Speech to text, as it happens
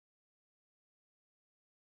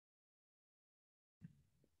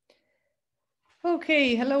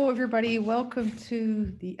Okay, hello everybody. Welcome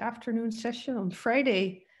to the afternoon session on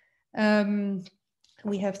Friday.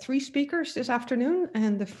 We have three speakers this afternoon,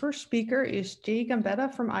 and the first speaker is Jay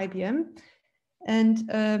Gambetta from IBM.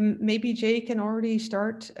 And maybe Jay can already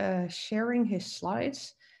start sharing his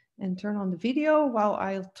slides and turn on the video while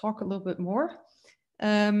I talk a little bit more.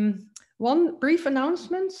 One brief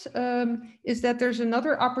announcement is that there's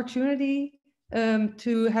another opportunity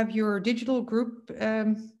to have your digital group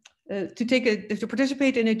to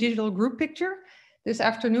participate in a digital group picture this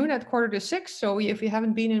afternoon at 5:45. So if you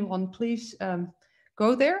haven't been in one, please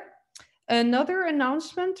go there. Another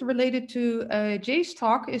announcement related to Jay's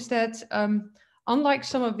talk is that unlike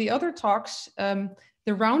some of the other talks, the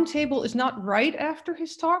roundtable is not right after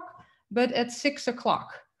his talk, but at 6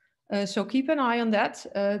 o'clock. So keep an eye on that,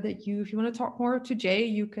 if you want to talk more to Jay,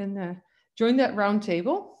 you can join that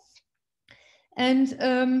roundtable.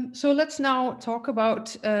 And so let's now talk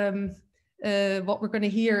about what we're going to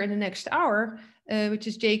hear in the next hour, which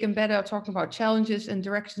is Jay Gambetta talking about challenges and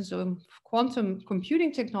directions of quantum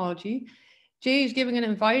computing technology. Jay is giving an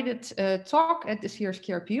invited talk at this year's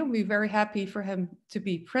QIP. I'll be very happy for him to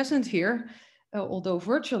be present here, although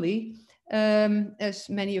virtually. As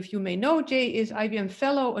many of you may know, Jay is IBM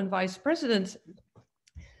Fellow and Vice President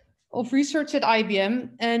of Research at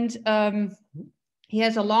IBM. And he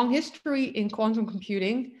has a long history in quantum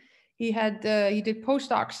computing. He did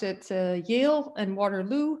postdocs at Yale and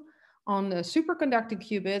Waterloo on superconducting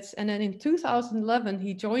qubits. And then in 2011,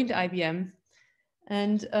 he joined IBM.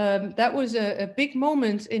 And that was a big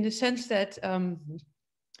moment in the sense that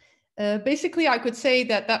basically I could say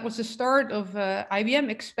that that was the start of IBM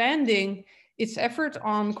expanding its effort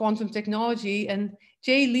on quantum technology, and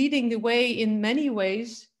Jay leading the way in many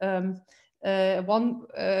ways. One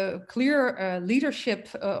clear leadership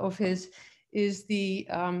of his is the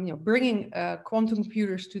bringing quantum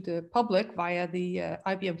computers to the public via the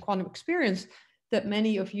IBM Quantum Experience that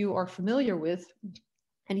many of you are familiar with.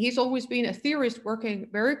 And he's always been a theorist working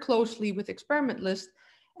very closely with experimentalists,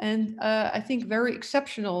 and I think very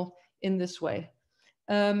exceptional in this way.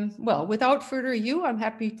 Well, without further ado, I'm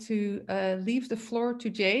happy to leave the floor to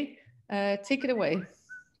Jay. Take it away.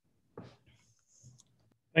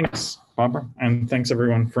 Thanks, Barbara, and thanks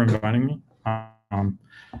everyone for inviting me.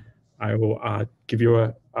 I will give you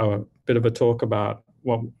a bit of a talk about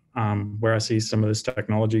where I see some of this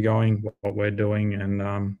technology going, what we're doing,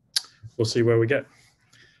 and we'll see where we get.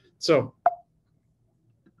 So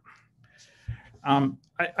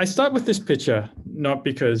I start with this picture, not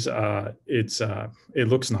because it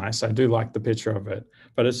looks nice. I do like the picture of it,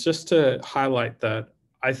 but it's just to highlight that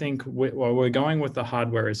I think what we're going with the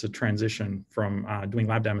hardware is a transition from doing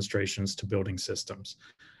lab demonstrations to building systems.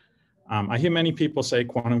 I hear many people say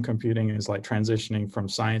quantum computing is like transitioning from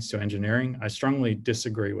science to engineering. I strongly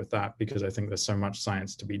disagree with that because I think there's so much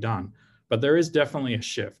science to be done. But there is definitely a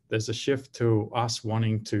shift. There's a shift to us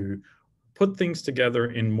wanting to put things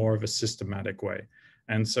together in more of a systematic way.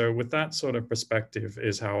 And so with that sort of perspective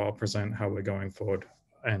is how I'll present how we're going forward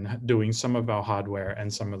and doing some of our hardware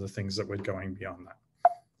and some of the things that we're going beyond that.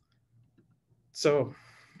 So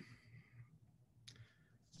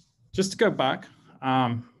just to go back,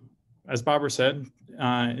 as Barbara said,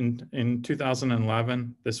 in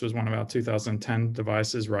 2011, this was one of our 2010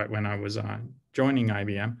 devices right when I was joining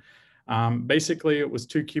IBM. Basically, it was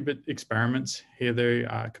 2-qubit experiments. Here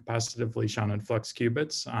they're capacitively shunted flux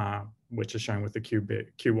qubits, which are shown with the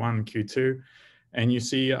qubit Q1 and Q2. And you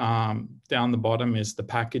see down the bottom is the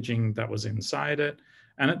packaging that was inside it.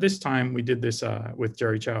 And at this time, we did this with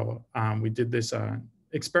Jerry Chow. We did this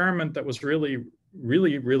experiment that was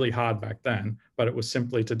really hard back then, but it was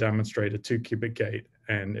simply to demonstrate a 2-qubit gate.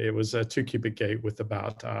 And it was a 2-qubit gate with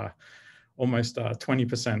about almost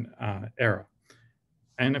 20% error.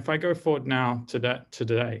 And if I go forward now to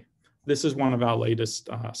today, this is one of our latest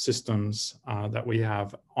systems that we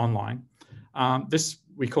have online.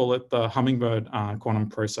 We call it the Hummingbird quantum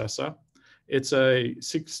processor. It's a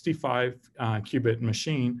 65 qubit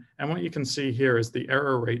machine. And what you can see here is the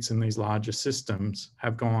error rates in these larger systems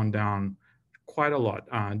have gone down quite a lot,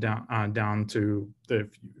 down to the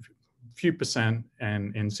few percent,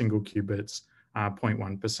 and in single qubits,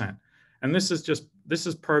 0.1%. And this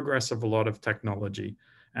is progress of a lot of technology.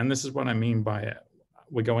 And this is what I mean by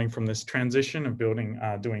we're going from this transition of building,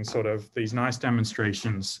 doing sort of these nice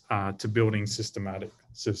demonstrations to building systematic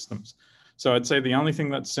systems. So I'd say the only thing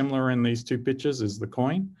that's similar in these two pictures is the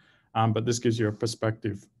coin, but this gives you a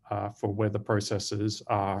perspective for where the processors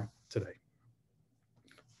are today.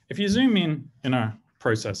 If you zoom in a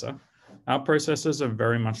processor, our processors are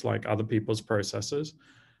very much like other people's processors.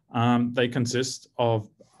 They consist of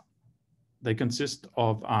they consist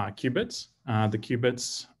of qubits. The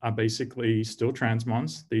qubits are basically still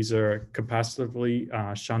transmons. These are capacitively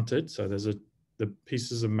shunted. So there's the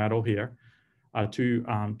pieces of metal here. They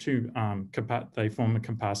form a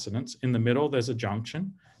capacitance. In the middle, there's a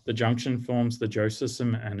junction. The junction forms the Joe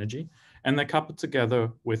system energy, and they're coupled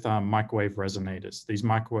together with microwave resonators. These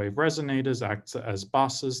microwave resonators act as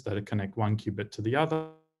buses that connect one qubit to the other,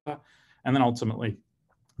 and then ultimately,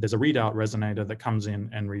 there's a readout resonator that comes in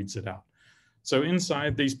and reads it out. So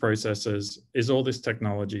inside these processors is all this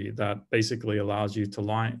technology that basically allows you to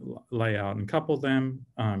lay out and couple them,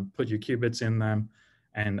 put your qubits in them,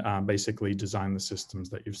 and basically design the systems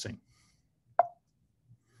that you've seen.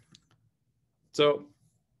 So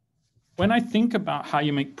when I think about how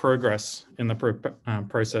you make progress in the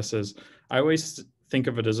processes, I always think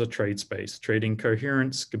of it as a trade space, trading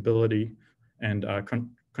coherence, scalability, and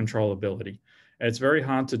controllability. It's very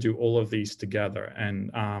hard to do all of these together,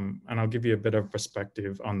 and I'll give you a bit of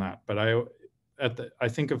perspective on that. But I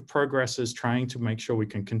think of progress as trying to make sure we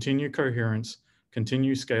can continue coherence,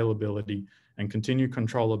 continue scalability, and continue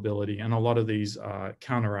controllability, and a lot of these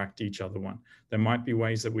counteract each other. There might be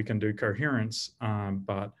ways that we can do coherence,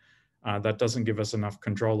 but that doesn't give us enough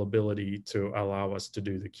controllability to allow us to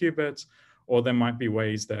do the qubits, or there might be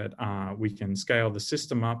ways that we can scale the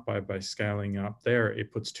system up by scaling up there.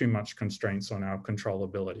 It puts too much constraints on our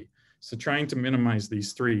controllability. So trying to minimize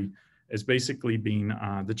these three has basically been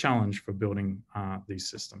the challenge for building these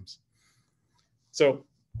systems. So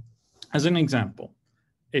as an example,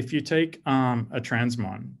 if you take a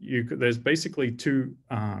transmon, there's basically two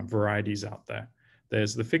varieties out there.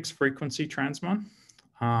 There's the fixed frequency transmon,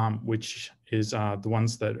 which is the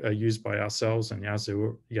ones that are used by ourselves and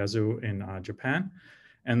Yazoo in Japan.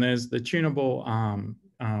 And there's the tunable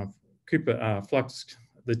flux,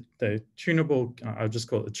 the tunable, I'll just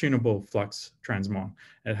call it the tunable flux transmon.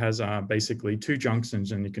 It has basically two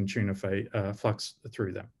junctions and you can tune a flux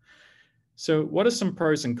through them. So what are some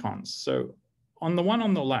pros and cons? So on the one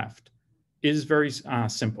on the left is very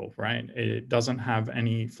simple, right? It doesn't have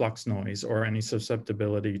any flux noise or any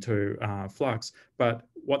susceptibility to flux. But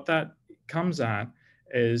what that comes at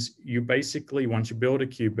is you basically, once you build a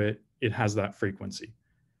qubit, it has that frequency.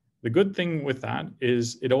 The good thing with that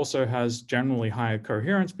is it also has generally higher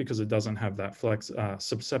coherence because it doesn't have that flux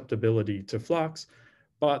susceptibility to flux,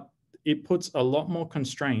 but it puts a lot more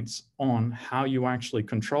constraints on how you actually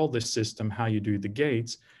control this system, how you do the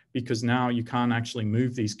gates, because now you can't actually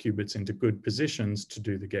move these qubits into good positions to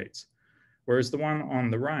do the gates. Whereas the one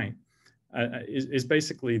on the right is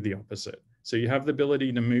basically the opposite. So you have the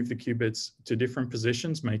ability to move the qubits to different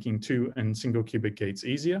positions, making two and single qubit gates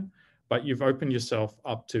easier, but you've opened yourself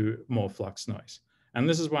up to more flux noise. And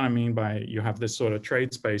this is what I mean by you have this sort of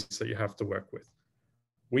trade space that you have to work with.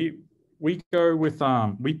 We go with,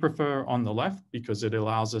 we prefer on the left because it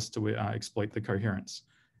allows us to exploit the coherence.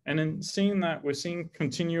 And in seeing that, we're seeing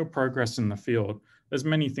continual progress in the field. There's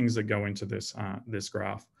many things that go into this, this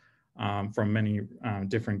graph from many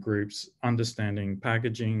different groups, understanding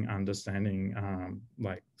packaging, understanding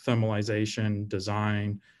like thermalization,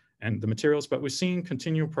 design, and the materials, but we're seeing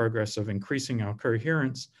continual progress of increasing our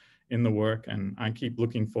coherence in the work. And I keep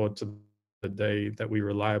looking forward to the day that we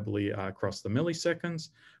reliably cross the milliseconds.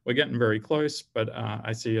 We're getting very close, but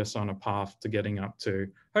I see us on a path to getting up to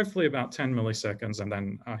hopefully about 10 milliseconds, and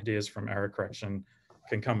then ideas from error correction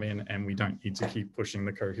can come in and we don't need to keep pushing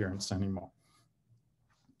the coherence anymore.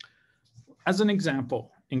 As an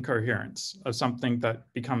example in coherence of something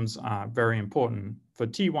that becomes very important for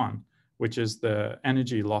T1, which is the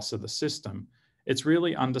energy loss of the system, it's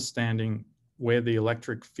really understanding where the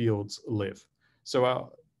electric fields live. So our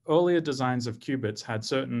earlier designs of qubits had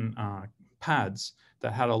certain pads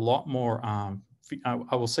that had a lot more,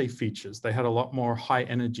 I will say features. They had a lot more high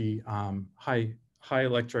energy, high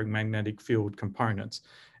electromagnetic field components.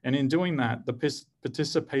 And in doing that, the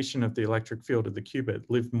participation of the electric field of the qubit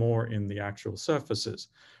lived more in the actual surfaces.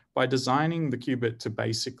 By designing the qubit to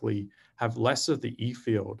basically have less of the E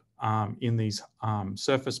field in these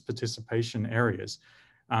surface participation areas,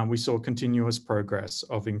 we saw continuous progress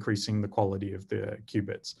of increasing the quality of the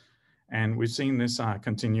qubits. And we've seen this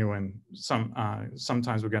continue, and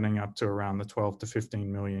sometimes we're getting up to around the 12 to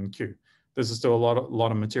 15 million Q. This is still a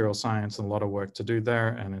lot of material science and a lot of work to do there.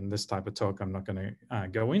 And in this type of talk, I'm not going to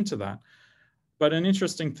go into that. But an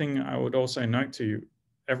interesting thing I would also note to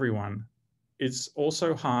everyone it's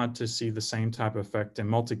also hard to see the same type of effect in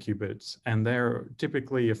multi-qubits, and they're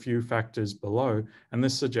typically a few factors below. And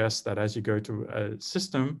this suggests that as you go to a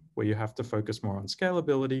system where you have to focus more on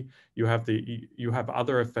scalability, you have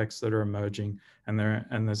other effects that are emerging, and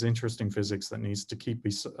there's interesting physics that needs to keep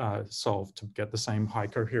be solved to get the same high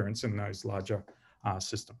coherence in those larger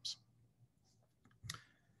systems.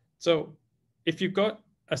 So if you've got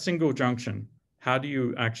a single junction, how do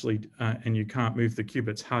you actually, and you can't move the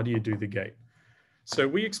qubits, how do you do the gate? So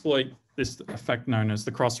we exploit this effect known as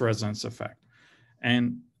the cross-resonance effect.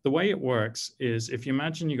 And the way it works is, if you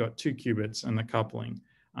imagine you got two qubits and the coupling,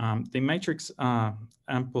 the matrix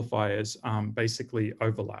amplifiers basically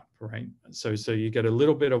overlap, right? So you get a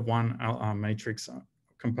little bit of one matrix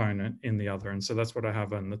component in the other. And so that's what I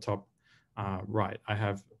have on the top right. I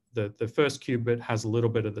have the first qubit has a little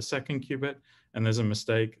bit of the second qubit, and there's a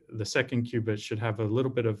mistake. The second qubit should have a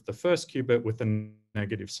little bit of the first qubit with a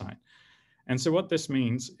negative sign. And so what this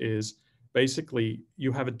means is basically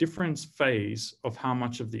you have a different phase of how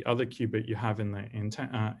much of the other qubit you have in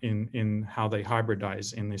how they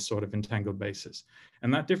hybridize in this sort of entangled basis.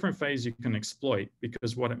 And that different phase you can exploit,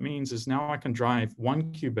 because what it means is now I can drive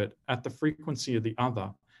one qubit at the frequency of the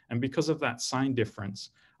other. And because of that sign difference,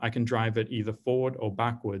 I can drive it either forward or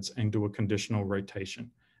backwards and do a conditional rotation.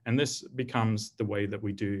 And this becomes the way that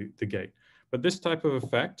we do the gate. But this type of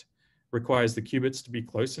effect requires the qubits to be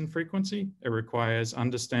close in frequency. It requires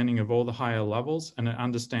understanding of all the higher levels, and it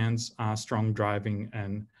understands strong driving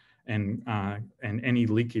and any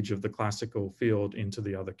leakage of the classical field into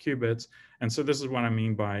the other qubits. And so this is what I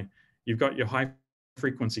mean by, you've got your high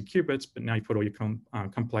frequency qubits, but now you put all your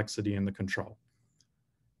complexity in the control.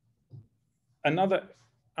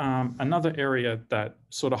 Another area that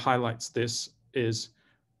sort of highlights this is,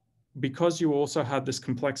 because you also have this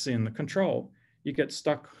complexity in the control, you get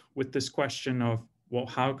stuck with this question of, well,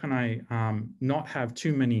 how can I not have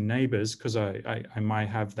too many neighbors, because I might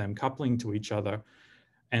have them coupling to each other.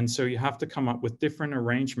 And so you have to come up with different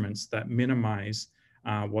arrangements that minimize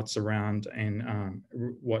what's around, and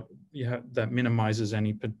that minimizes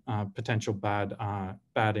any potential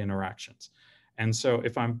bad interactions. And so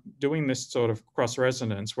if I'm doing this sort of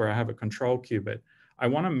cross-resonance where I have a control qubit, I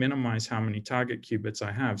want to minimize how many target qubits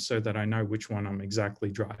I have so that I know which one I'm exactly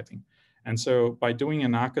driving. And so by doing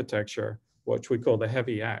an architecture, which we call the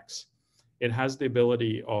heavy X, it has the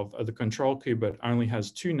ability of the control qubit only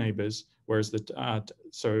has two neighbors, whereas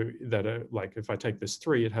like if I take this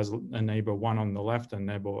 3, it has a neighbor 1 on the left and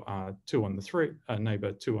neighbor 2 on the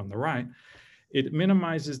neighbor 2 on the right. It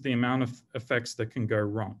minimizes the amount of effects that can go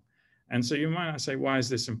wrong. And so you might say, why is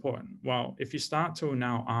this important? Well, if you start to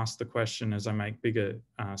now ask the question, as I make bigger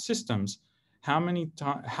systems,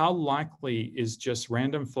 how likely is just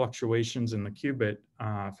random fluctuations in the qubit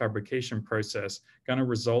fabrication process going to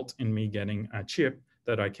result in me getting a chip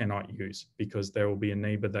that I cannot use, because there will be a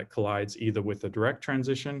neighbor that collides either with a direct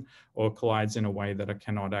transition or collides in a way that I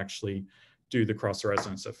cannot actually do the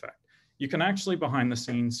cross-resonance effect. You can actually, behind the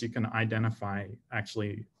scenes, you can identify,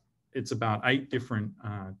 actually, it's about 8 different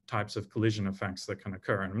types of collision effects that can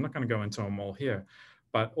occur. And I'm not going to go into them all here,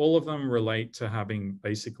 but all of them relate to having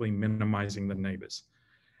basically minimizing the neighbors.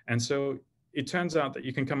 And so it turns out that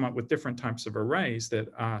you can come up with different types of arrays that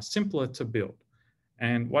are simpler to build.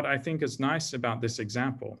 And what I think is nice about this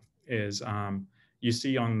example is you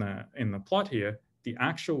see in the plot here, the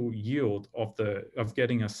actual yield of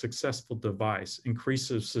getting a successful device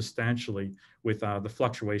increases substantially with the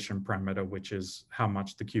fluctuation parameter, which is how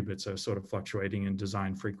much the qubits are sort of fluctuating in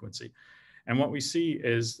design frequency. And what we see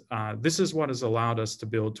is this is what has allowed us to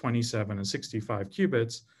build 27 and 65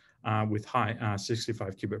 qubits with high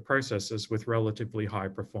 65 qubit processors with relatively high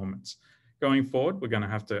performance. Going forward, we're going to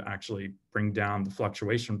have to actually bring down the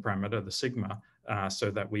fluctuation parameter, the sigma, so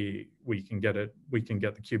that we can get the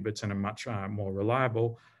qubits in a much more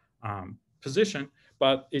reliable position.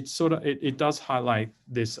 But it does highlight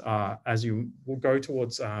this as you will go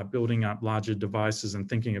towards building up larger devices and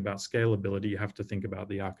thinking about scalability, you have to think about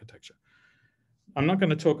the architecture. I'm not going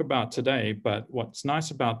to talk about today, but what's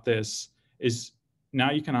nice about this is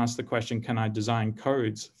now you can ask the question, can I design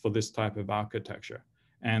codes for this type of architecture?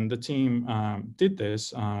 And the team did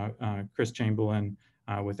this, Chris Chamberlain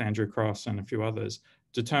with Andrew Cross and a few others,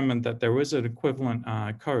 determined that there is an equivalent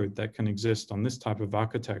code that can exist on this type of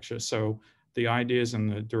architecture. So the ideas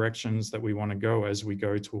and the directions that we want to go as we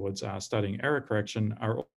go towards studying error correction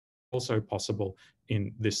are also possible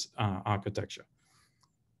in this architecture.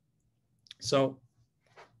 So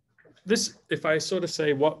this, if I sort of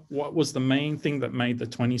say what was the main thing that made the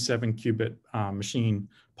 27 qubit machine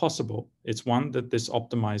possible, it's one, that this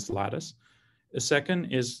optimized lattice. The second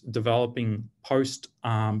is developing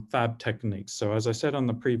post-fab techniques. So as I said on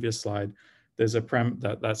the previous slide, there's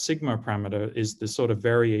that sigma parameter is the sort of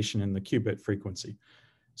variation in the qubit frequency.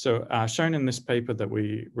 So shown in this paper that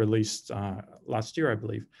we released last year, I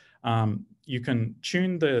believe, you can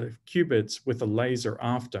tune the qubits with a laser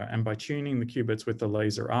after, and by tuning the qubits with the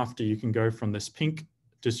laser after, you can go from this pink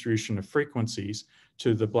distribution of frequencies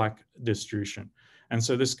to the black distribution. And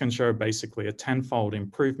so this can show basically a 10-fold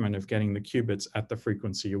improvement of getting the qubits at the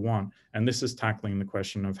frequency you want. And this is tackling the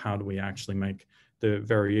question of how do we actually make the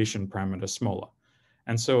variation parameter smaller.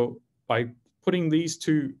 And so by putting these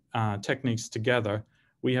two techniques together,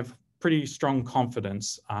 we have pretty strong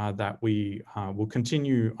confidence that we will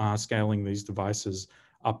continue scaling these devices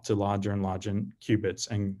up to larger and larger qubits.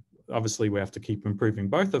 And obviously we have to keep improving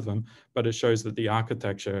both of them, but it shows that the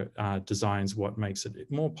architecture designs what makes it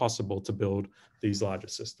more possible to build these larger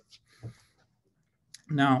systems.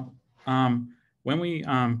 Now, when we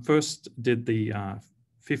first did the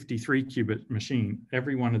 53 qubit machine,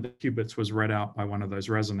 every one of the qubits was read out by one of those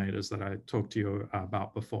resonators that I talked to you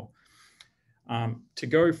about before. To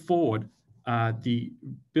go forward, the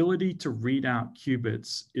ability to read out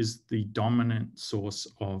qubits is the dominant source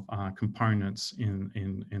of components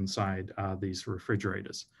inside these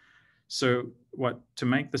refrigerators. So to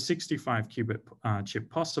make the 65 qubit chip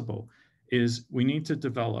possible is we need to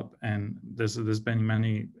develop, and there's been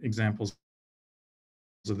many examples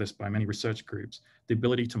of this by many research groups, the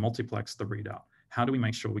ability to multiplex the readout. How do we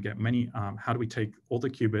make sure we get how do we take all the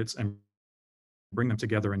qubits and bring them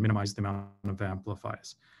together and minimize the amount of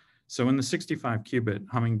amplifiers? So in the 65 qubit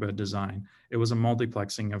Hummingbird design, it was a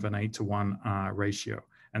multiplexing of an 8-to-1 ratio.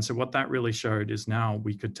 And so what that really showed is now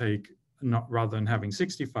we could take, rather than having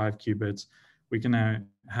 65 qubits, we can now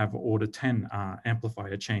have order 10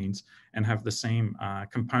 amplifier chains and have the same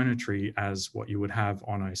componentry as what you would have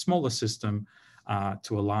on a smaller system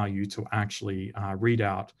to allow you to actually read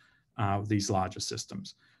out these larger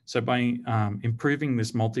systems. So by improving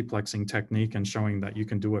this multiplexing technique and showing that you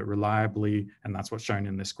can do it reliably, and that's what's shown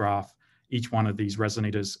in this graph, each one of these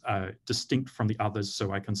resonators are distinct from the others,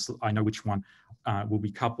 so I know which one will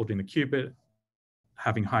be coupled in a qubit.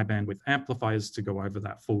 Having high bandwidth amplifiers to go over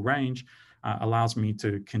that full range allows me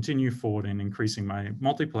to continue forward in increasing my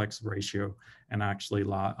multiplex ratio and actually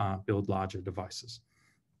build larger devices.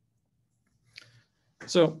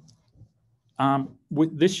 So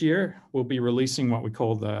this year, we'll be releasing what we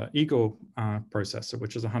call the Eagle processor,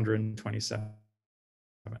 which is 127.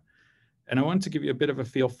 And I wanted to give you a bit of a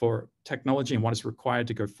feel for technology and what is required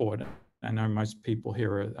to go forward. I know most people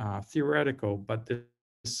here are theoretical, but this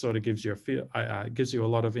sort of gives you a feel, gives you a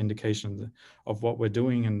lot of indication of what we're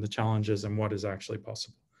doing and the challenges and what is actually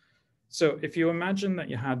possible. So if you imagine that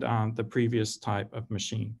you had the previous type of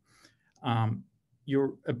machine,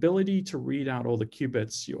 your ability to read out all the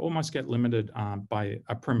qubits, you almost get limited by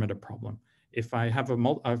a perimeter problem. If I have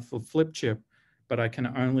a flip chip, but I can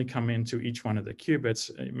only come into each one of the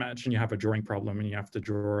qubits, imagine you have a drawing problem and you have to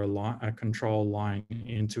draw a control line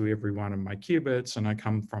into every one of my qubits, and I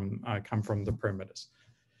come from the perimeters.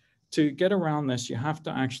 To get around this, you have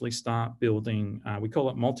to actually start building, we call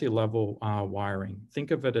it multi-level wiring.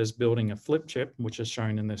 Think of it as building a flip chip, which is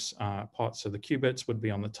shown in this pot. So the qubits would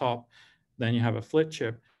be on the top. Then you have a flip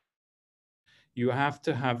chip. You have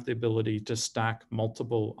to have the ability to stack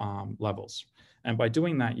multiple levels. And by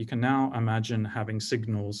doing that, you can now imagine having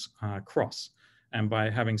signals cross. And by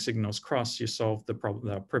having signals cross, you solve the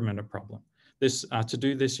perimeter problem. To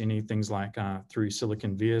do this, you need things like through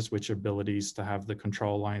silicon vias, which are abilities to have the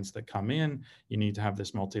control lines that come in. You need to have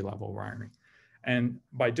this multi-level wiring. And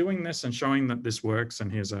by doing this and showing that this works,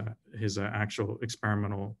 and here's an actual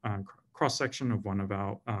experimental cross-section of one of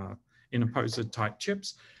our interposer type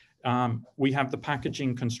chips, we have the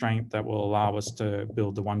packaging constraint that will allow us to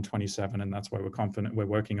build the 127, and that's why we're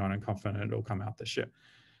working on and confident it'll come out this year.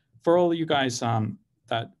 For all of you guys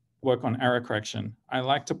that work on error correction, I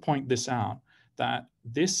like to point this out, that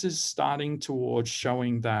this is starting towards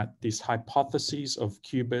showing that these hypotheses of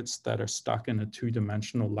qubits that are stuck in a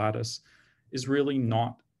two-dimensional lattice is really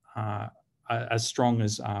not as strong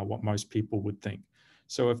as what most people would think.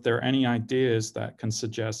 So if there are any ideas that can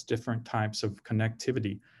suggest different types of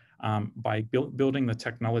connectivity, by building the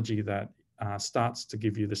technology that starts to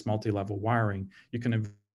give you this multi-level wiring, you can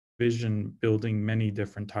envision building many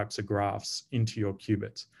different types of graphs into your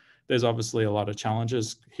qubits. There's obviously a lot of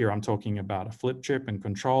challenges. Here I'm talking about a flip chip and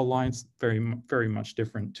control lines, very much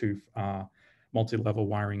different to multi-level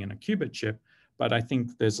wiring in a qubit chip. But I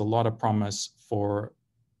think there's a lot of promise for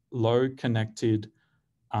low connected,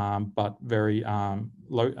 but very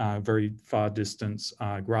far distance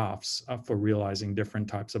graphs for realizing different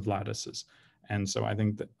types of lattices. And so I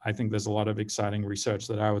think there's a lot of exciting research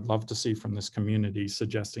that I would love to see from this community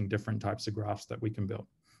suggesting different types of graphs that we can build.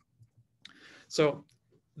 So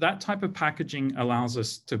that type of packaging allows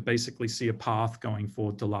us to basically see a path going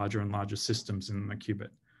forward to larger and larger systems in the qubit.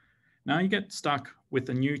 Now you get stuck with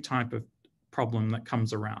a new type of problem that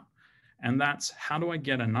comes around. And that's, how do I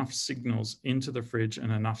get enough signals into the fridge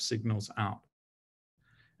and enough signals out?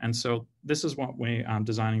 And so this is what we're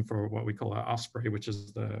designing for, what we call our Osprey, which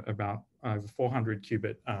is the about 400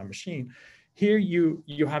 qubit machine. Here you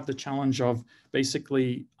have the challenge of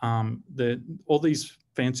basically all these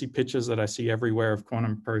fancy pictures that I see everywhere of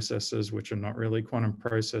quantum processors, which are not really quantum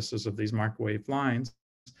processors, of these microwave lines,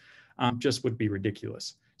 just would be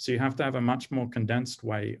ridiculous. So you have to have a much more condensed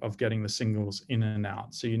way of getting the signals in and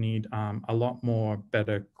out. So you need a lot more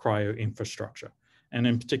better cryo infrastructure. And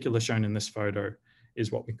in particular, shown in this photo is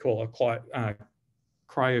what we call a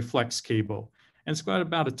cryoflex cable. And it's got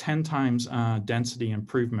about a 10 times density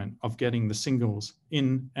improvement of getting the signals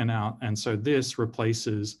in and out. And so this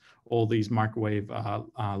replaces all these microwave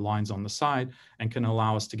lines on the side and can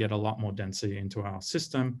allow us to get a lot more density into our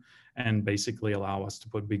system and basically allow us to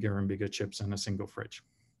put bigger and bigger chips in a single fridge.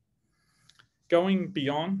 Going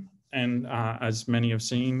beyond, and as many have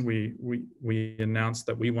seen, we announced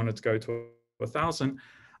that we wanted to go to 1,000.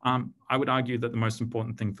 I would argue that the most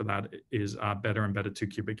important thing for that is better and better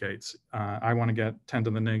 2-qubit gates. I want to get 10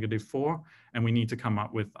 to the -4, and we need to come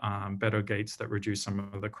up with better gates that reduce some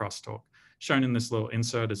of the crosstalk. Shown in this little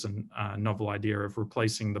insert is a novel idea of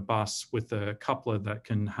replacing the bus with a coupler that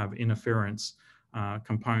can have interference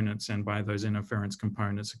components, and by those interference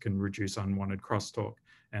components, it can reduce unwanted crosstalk.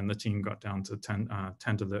 And the team got down to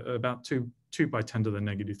about 2 by 10 to the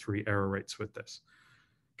 -3 error rates with this.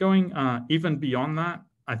 Going even beyond that,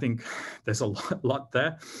 I think there's a lot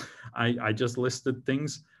there. I just listed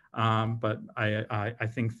things, but I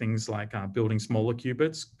think things like building smaller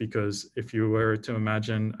qubits, because if you were to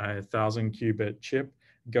imagine a 1,000 qubit chip,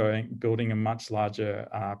 building a much larger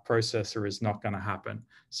processor is not going to happen.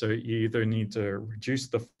 So you either need to reduce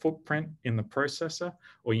the footprint in the processor,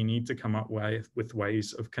 or you need to come up with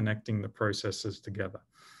ways of connecting the processors together.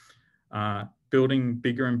 Building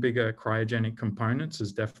bigger and bigger cryogenic components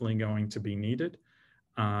is definitely going to be needed.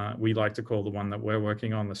 We like to call the one that we're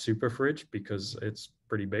working on the super fridge, because it's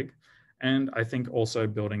pretty big. And I think also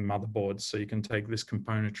building motherboards, so you can take this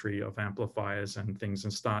componentry of amplifiers and things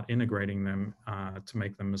and start integrating them to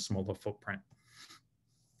make them a smaller footprint.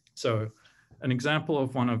 So an example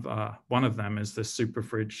of one of them is this super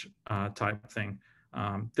fridge type thing.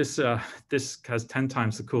 This has 10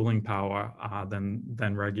 times the cooling power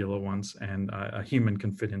than regular ones, and a human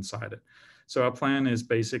can fit inside it. So our plan is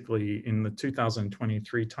basically in the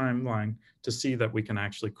 2023 timeline to see that we can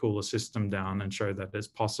actually cool a system down and show that it's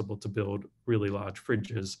possible to build really large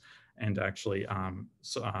fridges and actually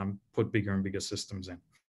put bigger and bigger systems in.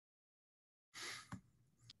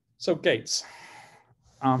 So gates.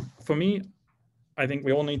 For me, I think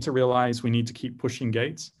we all need to realize we need to keep pushing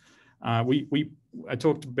gates. I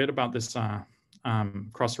talked a bit about this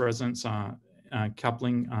cross-resonance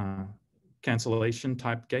coupling cancellation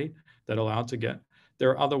type gate that allowed to get. There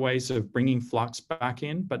are other ways of bringing flux back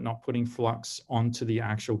in, but not putting flux onto the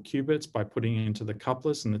actual qubits by putting it into the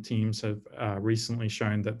couplers. And the teams have recently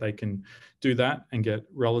shown that they can do that and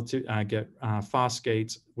get fast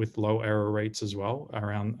gates with low error rates as well,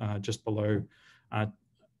 around just below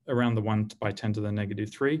around the 1 by 10 to the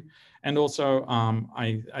 -3. And also,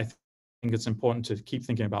 I think it's important to keep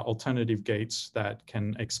thinking about alternative gates that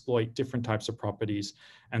can exploit different types of properties.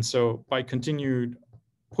 And so by continued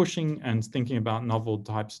pushing and thinking about novel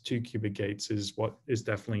types of 2-qubit gates is what is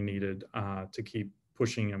definitely needed to keep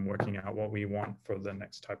pushing and working out what we want for the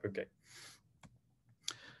next type of gate.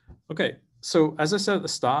 Okay, so as I said at the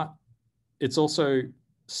start, it's also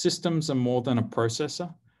systems are more than a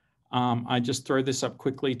processor. I just throw this up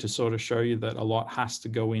quickly to sort of show you that a lot has to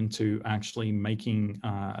go into actually making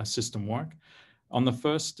a system work. On the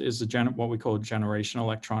first is what we call generation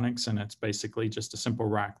electronics, and it's basically just a simple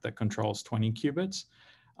rack that controls 20 qubits.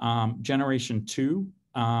 Generation 2,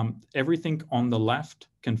 everything on the left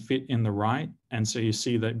can fit in the right. And so you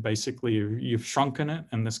see that basically you've shrunken it,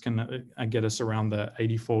 and this can get us around the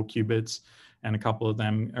 84 qubits and a couple of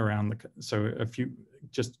them around so a few,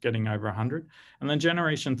 just getting over 100. And then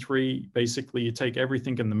generation 3, basically you take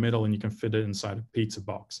everything in the middle and you can fit it inside a pizza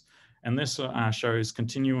box. And this shows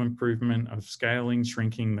continual improvement of scaling,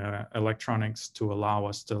 shrinking the electronics to allow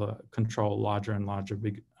us to control larger and larger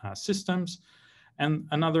big systems. And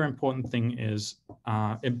another important thing is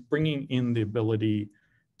bringing in the ability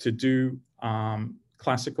to do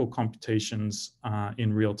classical computations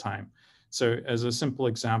in real time. So as a simple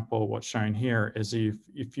example, what's shown here is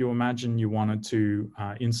if you imagine you wanted to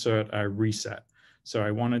insert a reset. So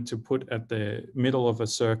I wanted to put at the middle of a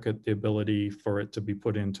circuit the ability for it to be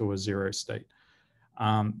put into a 0 state.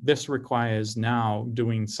 This requires now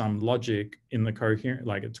doing some logic in the coherent,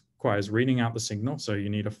 like it requires reading out the signal. So you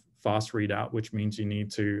need a fast readout, which means you need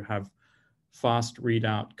to have fast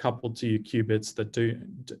readout coupled to your qubits that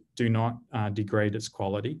do not degrade its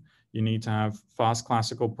quality. You need to have fast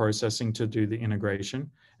classical processing to do the integration,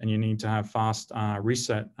 and you need to have fast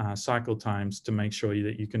reset cycle times to make sure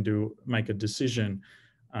that you can make a decision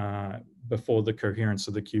before the coherence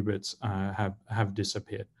of the qubits have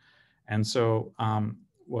disappeared. And so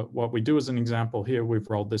what we do as an example here, we've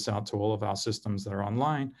rolled this out to all of our systems that are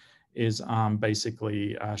online, is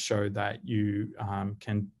basically show that you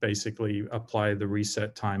can basically apply the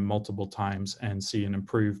reset time multiple times and see an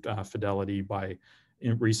improved fidelity by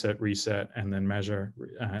reset, and then measure.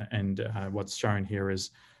 What's shown here is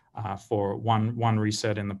for one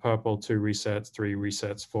reset in the purple, 2 resets, 3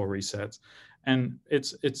 resets, 4 resets. And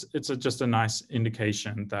it's just a nice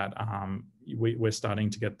indication that we're starting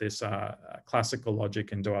to get this classical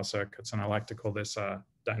logic into our circuits, and I like to call this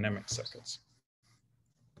dynamic circuits.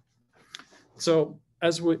 So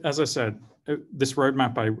as I said, this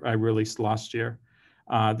roadmap I released last year,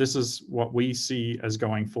 this is what we see as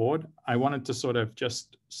going forward. I wanted to sort of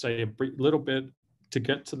just say a little bit. To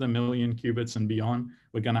get to the 1 million qubits and beyond,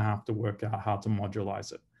 we're going to have to work out how to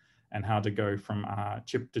modularize it and how to go from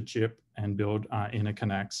chip to chip and build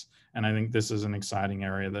interconnects. And I think this is an exciting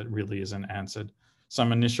area that really isn't answered.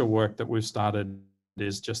 Some initial work that we've started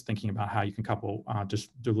is just thinking about how you can couple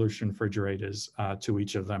dilution refrigerators to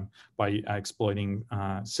each of them by exploiting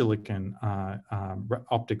silicon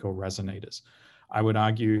optical resonators. I would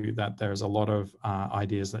argue that there's a lot of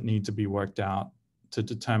ideas that need to be worked out to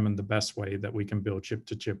determine the best way that we can build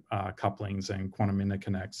chip-to-chip couplings, and quantum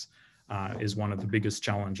interconnects is one of the biggest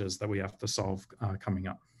challenges that we have to solve coming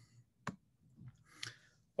up.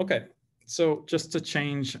 Okay, so just to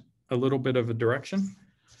change a little bit of a direction.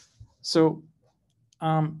 So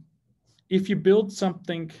if you build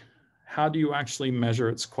something, how do you actually measure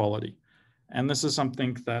its quality? And this is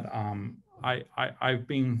something that I've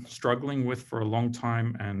been struggling with for a long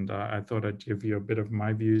time, and I thought I'd give you a bit of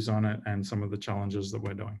my views on it and some of the challenges that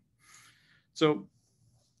we're doing. So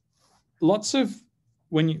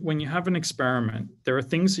when you have an experiment, there are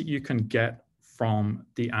things that you can get from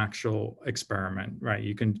the actual experiment, right?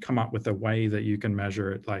 You can come up with a way that you can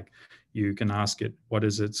measure it. Like you can ask it, what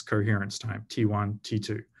is its coherence time, T1,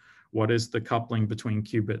 T2? What is the coupling between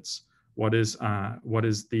qubits? What is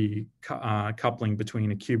the coupling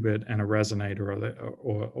between a qubit and a resonator,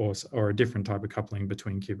 or a different type of coupling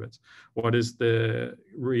between qubits? What is the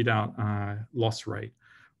readout loss rate?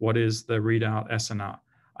 What is the readout SNR?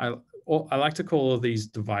 I like to call all of these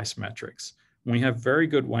device metrics. We have very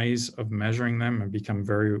good ways of measuring them and become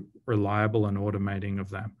very reliable in automating of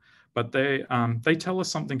them, but they tell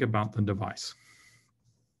us something about the device.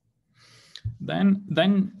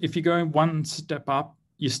 Then if you go one step up,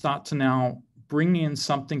 you start to now bring in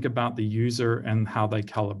something about the user and how they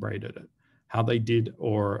calibrated it, how they did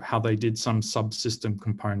some subsystem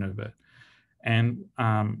component of it. And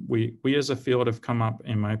we as a field have come up,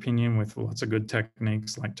 in my opinion, with lots of good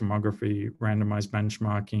techniques like tomography, randomized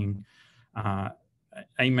benchmarking,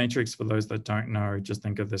 A matrix, for those that don't know, just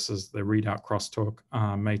think of this as the readout crosstalk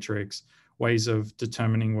matrix, ways of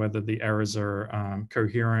determining whether the errors are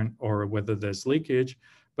coherent or whether there's leakage.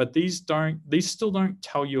 But these still don't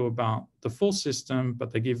tell you about the full system,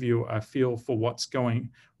 but they give you a feel for what's going,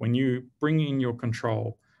 when you bring in your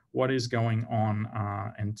control, what is going on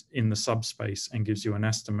and in the subspace, and gives you an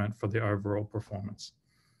estimate for the overall performance.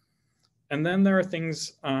 And then there are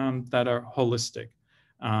things that are holistic.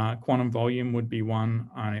 Quantum volume would be one.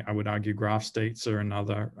 I would argue graph states are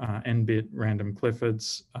another. N-bit random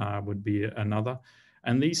Cliffords would be another.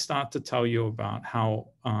 And these start to tell you about how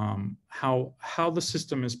the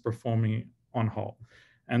system is performing on whole.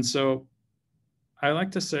 And so I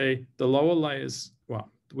like to say the lower layers,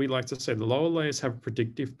 well, we like to say the lower layers have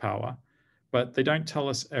predictive power, but they don't tell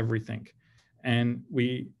us everything. And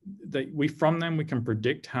from them, we can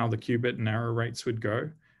predict how the qubit and error rates would go.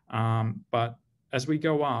 But as we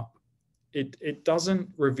go up, it doesn't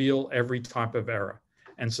reveal every type of error.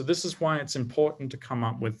 And so this is why it's important to come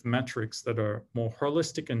up with metrics that are more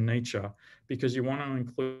holistic in nature, because you want to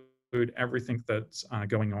include everything that's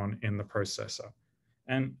going on in the processor.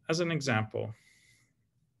 And as an example,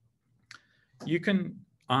 you can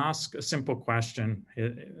ask a simple question,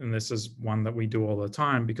 and this is one that we do all the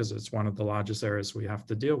time because it's one of the largest errors we have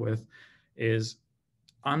to deal with, is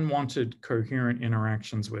unwanted coherent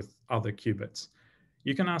interactions with other qubits.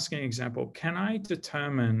 You can ask an example, can I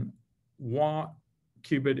determine what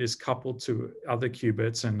qubit is coupled to other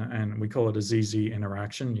qubits, and we call it a ZZ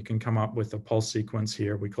interaction. You can come up with a pulse sequence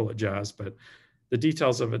here, we call it jazz, but the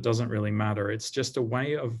details of it doesn't really matter. It's just a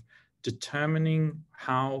way of determining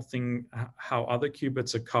how other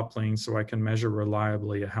qubits are coupling so I can measure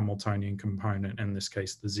reliably a Hamiltonian component, in this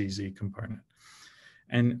case, the ZZ component.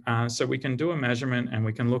 And so we can do a measurement and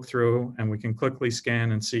we can look through and we can quickly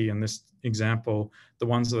scan and see in this example, the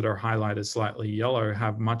ones that are highlighted slightly yellow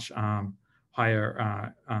have much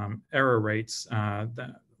higher error rates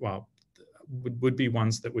that, well, would be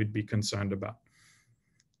ones that we'd be concerned about.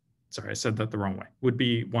 Sorry, I said that the wrong way. Would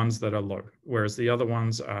be ones that are low, whereas the other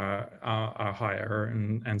ones are higher,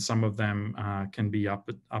 and some of them can be up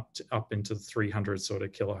into the 300 sort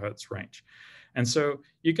of kilohertz range. And so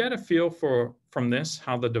you get a feel from this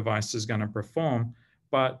how the device is going to perform,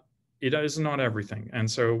 but it is not everything. And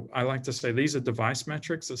so I like to say these are device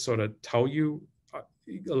metrics that sort of tell you,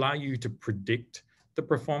 allow you to predict the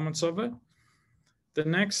performance of it. The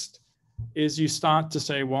next is you start to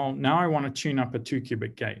say, well, now I want to tune up a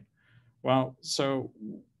 2-qubit gate. Well, so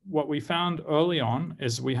what we found early on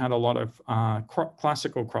is we had a lot of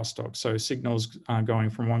classical crosstalk, so signals going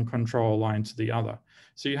from one control line to the other.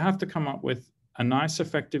 So you have to come up with a nice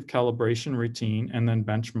effective calibration routine and then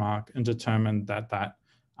benchmark and determine that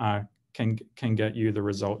can get you the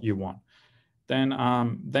result you want.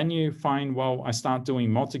 Then you find, well, I start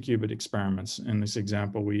doing multi-qubit experiments. In this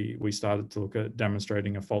example, we started to look at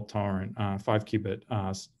demonstrating a fault-tolerant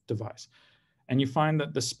 5-qubit device. And you find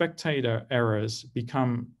that the spectator errors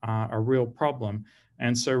become a real problem.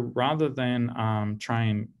 And so rather than try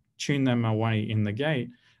and tune them away in the gate,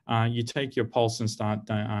 you take your pulse and start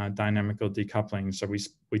dynamical decoupling. So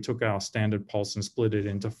we took our standard pulse and split it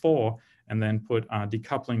into 4 and then put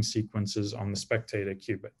decoupling sequences on the spectator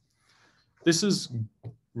qubit. This is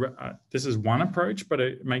one approach, but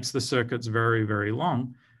it makes the circuits very, very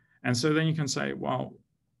long. And so then you can say, well,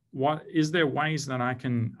 what is there ways that I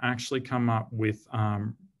can actually come up with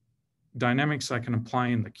dynamics I can apply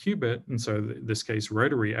in the qubit? And so in this case,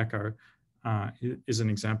 rotary echo is an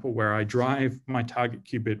example where I drive my target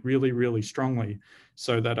qubit really, really strongly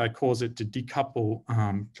so that I cause it to decouple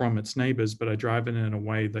from its neighbors, but I drive it in a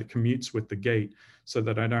way that commutes with the gate so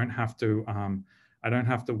that I don't have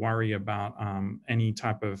to worry about any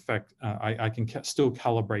type of effect. I can still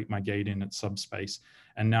calibrate my gate in its subspace.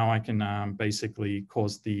 And now I can basically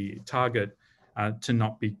cause the target to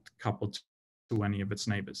not be coupled to any of its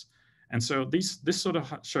neighbors. And so this sort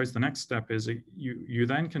of shows the next step is you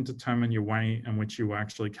then can determine your way in which you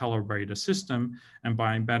actually calibrate a system. And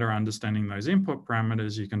by better understanding those input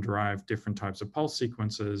parameters, you can derive different types of pulse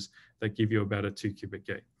sequences that give you a better 2-qubit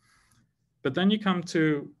gate. But then you come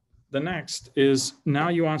to the next is now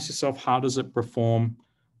you ask yourself, how does it perform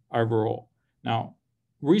overall? Now,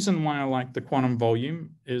 reason why I like the quantum volume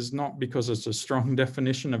is not because it's a strong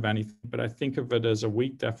definition of anything, but I think of it as a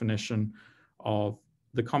weak definition of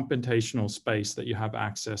the computational space that you have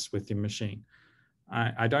access with your machine.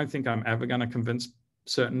 I don't think I'm ever going to convince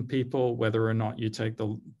certain people whether or not you take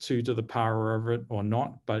the 2 to the power of it or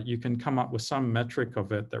not, but you can come up with some metric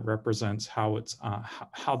of it that represents how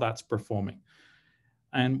that's performing.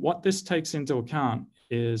 And what this takes into account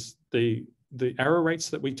is the error rates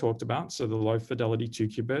that we talked about, so the low fidelity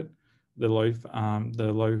 2-qubit, the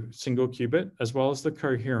low single qubit, as well as the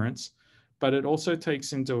coherence, but it also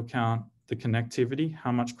takes into account the connectivity,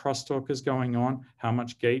 how much crosstalk is going on, how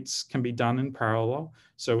much gates can be done in parallel.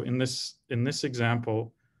 So in this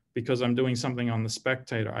example, because I'm doing something on the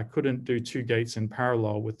spectator, I couldn't do 2 gates in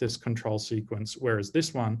parallel with this control sequence, whereas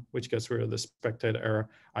this one, which gets rid of the spectator error,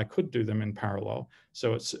 I could do them in parallel.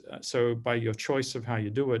 So so by your choice of how you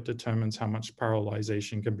do it determines how much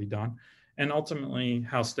parallelization can be done, and ultimately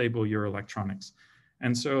how stable your electronics.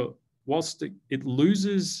 And so whilst it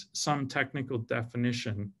loses some technical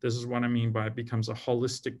definition, this is what I mean by it becomes a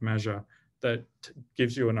holistic measure that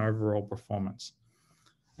gives you an overall performance.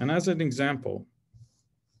 And as an example,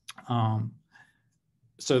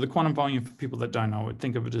 so the quantum volume, for people that don't know it,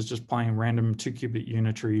 think of it as just playing random 2-qubit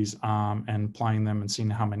unitaries and playing them and seeing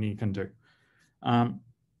how many you can do.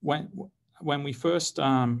 When we first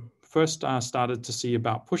started to see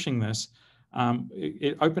about pushing this,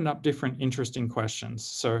 it opened up different interesting questions.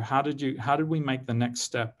 So how did we make the next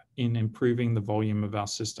step in improving the volume of our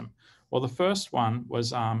system? Well, the first one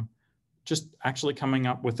was just actually coming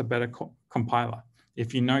up with a better compiler.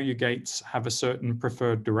 If you know your gates have a certain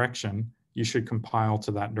preferred direction, you should compile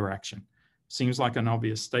to that direction. Seems like an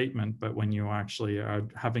obvious statement, but when you actually are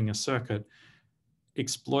having a circuit,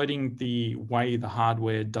 exploiting the way the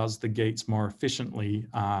hardware does the gates more efficiently,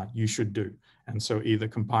 you should do. And so either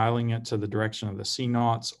compiling it to the direction of the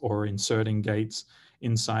C-naughts or inserting gates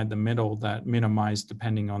inside the middle that minimize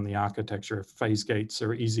depending on the architecture. If phase gates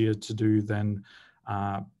are easier to do than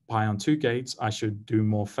pi on 2 gates, I should do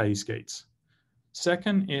more phase gates.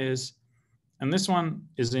 Second is, and this one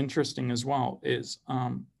is interesting as well, is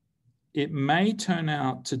it may turn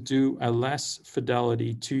out to do a less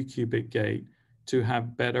fidelity 2-qubit gate to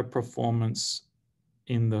have better performance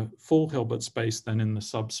in the full Hilbert space than in the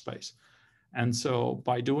subspace. And so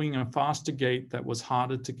by doing a faster gate that was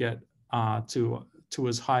harder to get to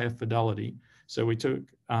as high a fidelity, so we took,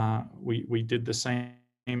 we did the same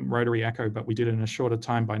rotary echo, but we did it in a shorter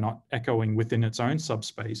time by not echoing within its own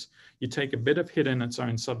subspace. You take a bit of hit in its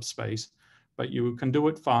own subspace, but you can do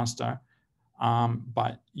it faster.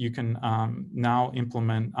 But you can now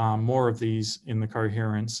implement more of these in the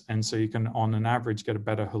coherence, and so you can, on an average, get a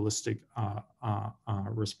better holistic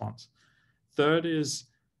response. Third is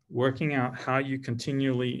working out how you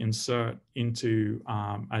continually insert into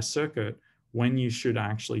a circuit when you should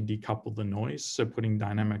actually decouple the noise, so putting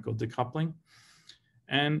dynamical decoupling.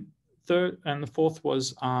 And the fourth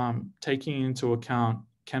was taking into account,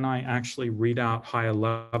 can I actually read out higher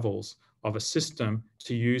levels of a system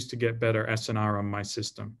to use to get better SNR on my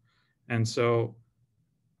system? And so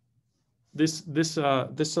this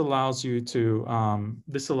allows you to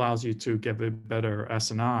get a better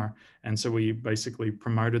SNR. And so we basically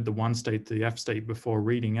promoted the 1 state to the F state before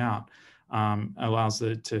reading out, allows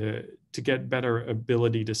it to get better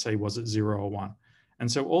ability to say, was it 0 or 1?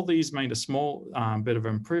 And so all these made a small bit of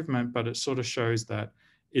improvement, but it sort of shows that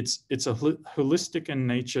it's a holistic in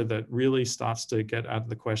nature that really starts to get at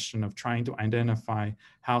the question of trying to identify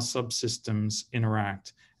how subsystems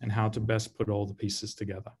interact and how to best put all the pieces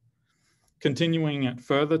together. Continuing it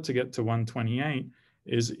further to get to 128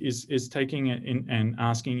 is taking it in and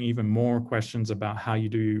asking even more questions about how you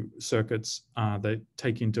do circuits that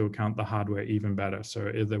take into account the hardware even better. So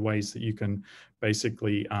are there ways that you can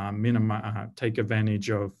basically take advantage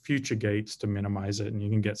of future gates to minimize it, and you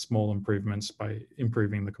can get small improvements by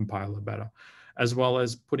improving the compiler better, as well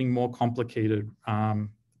as putting more complicated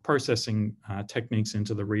processing techniques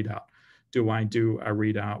into the readout. Do I do a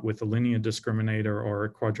readout with a linear discriminator or a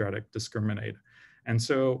quadratic discriminator? And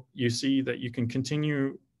so you see that you can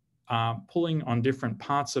continue pulling on different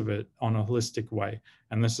parts of it on a holistic way.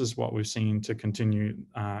 And this is what we've seen to continue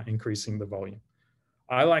increasing the volume.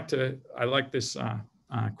 I like this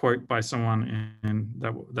quote by someone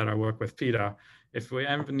that I work with, Peter. If we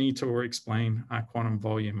ever need to explain quantum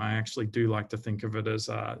volume, I actually do like to think of it as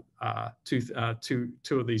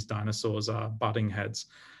two of these dinosaurs are butting heads.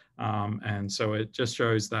 And so it just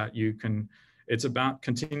shows that it's about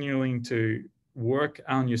continuing to work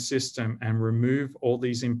on your system and remove all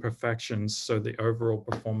these imperfections so the overall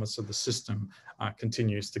performance of the system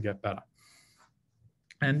continues to get better.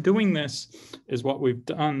 And doing this is what we've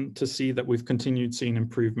done to see that we've continued seeing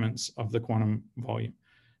improvements of the quantum volume.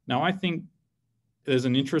 Now, I think there's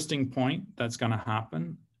an interesting point that's going to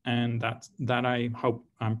happen, and that I hope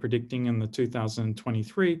I'm predicting in the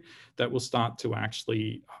 2023 that will start to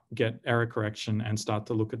actually get error correction and start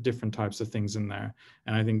to look at different types of things in there.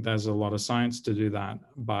 And I think there's a lot of science to do that.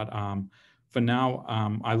 But for now,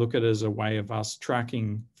 I look at it as a way of us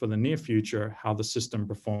tracking for the near future how the system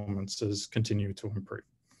performances continue to improve.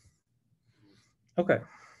 Okay.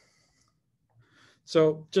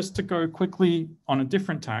 So just to go quickly on a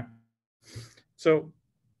different tack. So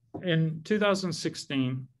in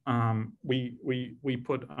 2016, we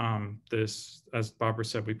put this, as Barbara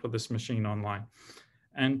said, we put this machine online.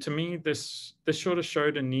 And to me, this sort of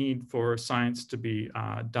showed a need for science to be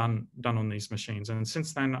done on these machines. And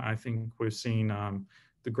since then, I think we've seen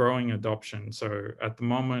the growing adoption. So at the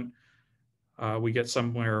moment, we get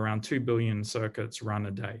somewhere around 2 billion circuits run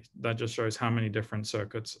a day. That just shows how many different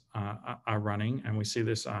circuits are running. And we see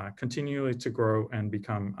this continually to grow and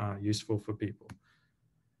become useful for people.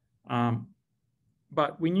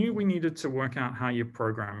 But we knew we needed to work out how you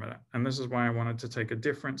program it. And this is why I wanted to take a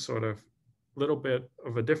different sort of little bit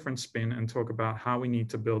of a different spin and talk about how we need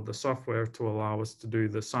to build the software to allow us to do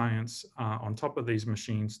the science on top of these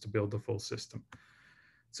machines to build the full system.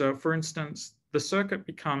 So for instance, the circuit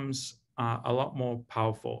becomes a lot more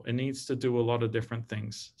powerful. It needs to do a lot of different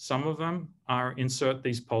things. Some of them are insert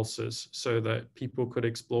these pulses so that people could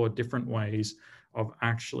explore different ways of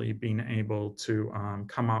actually being able to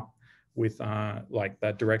come up with like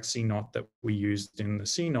that direct C-naught that we used in the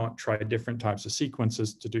C-naught, try different types of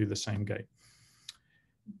sequences to do the same gate.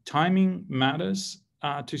 Timing matters,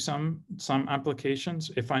 to some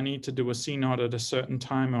applications. If I need to do a CNOT at a certain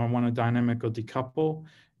time or I want to dynamic or decouple,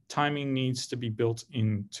 timing needs to be built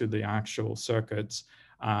into the actual circuits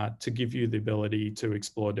to give you the ability to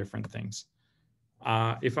explore different things.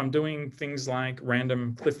 If I'm doing things like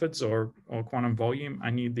random Cliffords or quantum volume,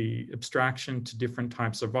 I need the abstraction to different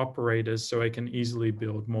types of operators so I can easily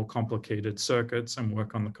build more complicated circuits and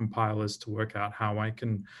work on the compilers to work out how I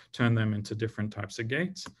can turn them into different types of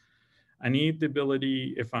gates. I need the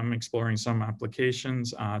ability, if I'm exploring some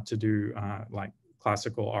applications, to do like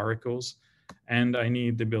classical oracles, and I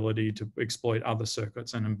need the ability to exploit other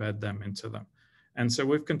circuits and embed them into them. And so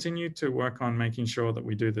we've continued to work on making sure that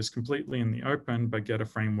we do this completely in the open, but get a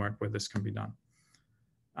framework where this can be done.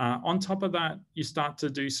 On top of that, you start to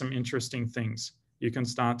do some interesting things. You can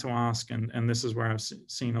start to ask, and this is where I've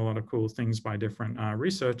seen a lot of cool things by different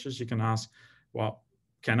researchers. You can ask, well,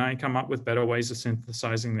 can I come up with better ways of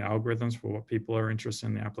synthesizing the algorithms for what people are interested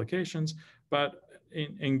in the applications? But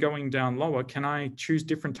in going down lower, can I choose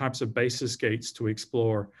different types of basis gates to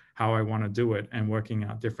explore how I want to do it and working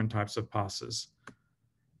out different types of passes?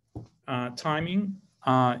 Timing,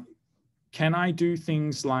 can I do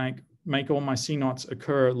things like make all my CNOTs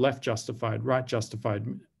occur left justified, right justified,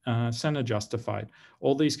 center justified?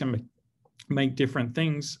 All these can make different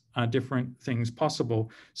things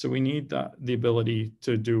possible. So we need the ability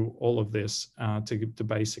to do all of this to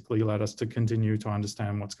basically let us to continue to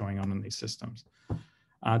understand what's going on in these systems.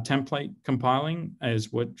 Template compiling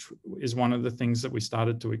is one of the things that we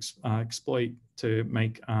started to exploit to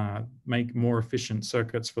make more efficient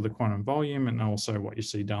circuits for the quantum volume, and also what you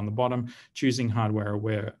see down the bottom, choosing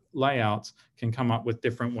hardware-aware layouts can come up with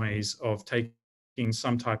different ways of taking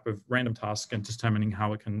some type of random task and determining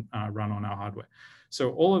how it can run on our hardware.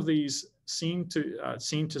 So all of these seem to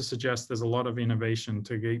suggest there's a lot of innovation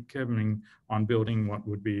to get coming on building what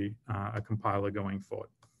would be a compiler going forward.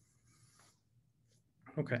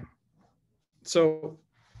 Okay, so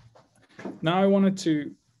now I wanted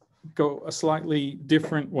to go a slightly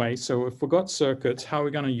different way. So if we've got circuits, how are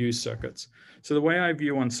we going to use circuits? So the way I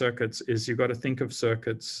view on circuits is you've got to think of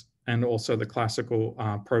circuits and also the classical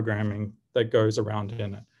programming that goes around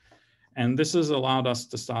in it. And this has allowed us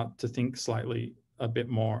to start to think slightly a bit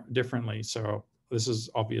more differently. So this is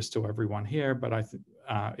obvious to everyone here, but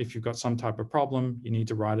if you've got some type of problem, you need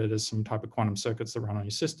to write it as some type of quantum circuits that run on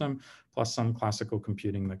your system, plus some classical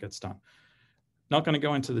computing that gets done. Not going to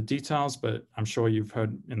go into the details, but I'm sure you've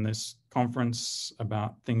heard in this conference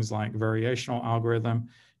about things like variational algorithm.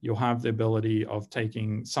 You'll have the ability of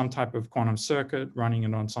taking some type of quantum circuit, running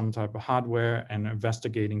it on some type of hardware, and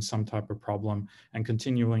investigating some type of problem, and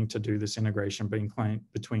continuing to do this integration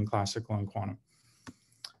between classical and quantum.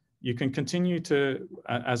 You can continue to,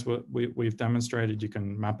 as we've demonstrated, you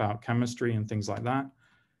can map out chemistry and things like that.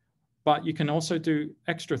 But you can also do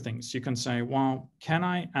extra things. You can say, well, can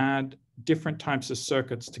I add different types of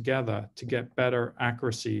circuits together to get better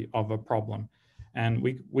accuracy of a problem? And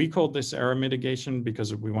we called this error mitigation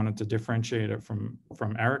because we wanted to differentiate it from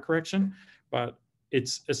error correction. But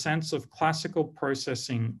it's a sense of classical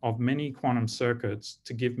processing of many quantum circuits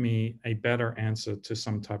to give me a better answer to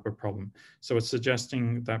some type of problem. So it's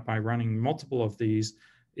suggesting that by running multiple of these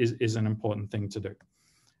is an important thing to do.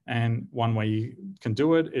 And one way you can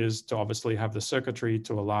do it is to obviously have the circuitry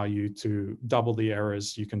to allow you to double the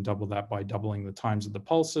errors. You can double that by doubling the times of the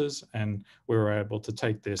pulses. And we were able to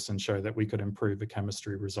take this and show that we could improve the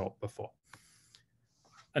chemistry result before.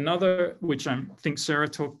 Another, which I think Sarah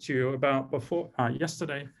talked to you about before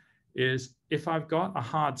yesterday, is if I've got a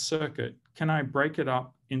hard circuit, can I break it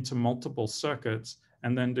up into multiple circuits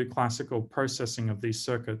and then do classical processing of these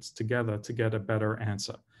circuits together to get a better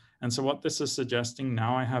answer? And so what this is suggesting,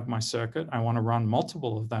 now I have my circuit, I want to run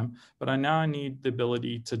multiple of them, but I now need the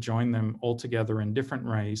ability to join them all together in different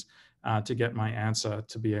ways to get my answer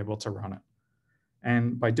to be able to run it.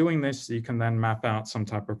 And by doing this, you can then map out some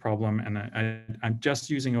type of problem. And I'm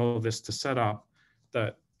just using all of this to set up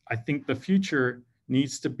that I think the future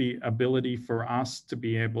needs to be ability for us to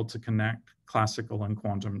be able to connect classical and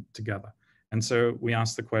quantum together. And so we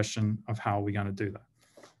ask the question of how are we going to do that?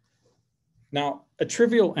 Now, a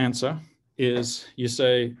trivial answer is you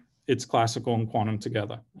say it's classical and quantum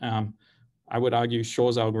together. I would argue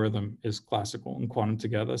Shor's algorithm is classical and quantum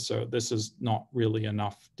together, so this is not really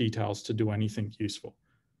enough details to do anything useful.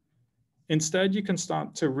 Instead, you can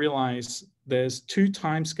start to realize there's two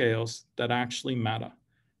timescales that actually matter.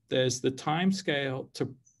 There's the timescale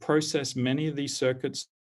to process many of these circuits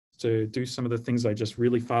to do some of the things I just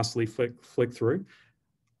really fastly flick through.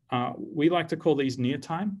 We like to call these near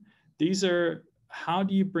time. These are how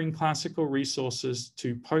do you bring classical resources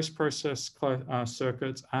to post-process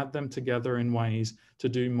circuits, add them together in ways to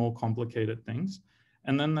do more complicated things?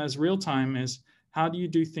 And then there's real-time is, how do you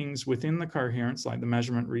do things within the coherence, like the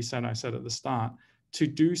measurement reset I said at the start, to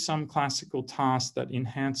do some classical task that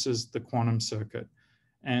enhances the quantum circuit?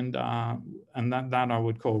 And that I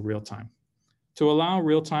would call real-time. To allow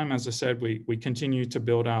real-time, as I said, we continue to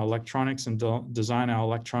build our electronics and design our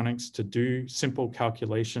electronics to do simple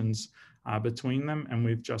calculations between them. And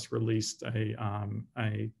we've just released a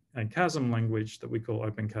QASM language that we call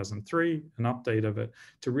OpenQASM3, an update of it,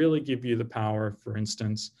 to really give you the power. For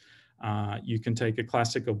instance, you can take a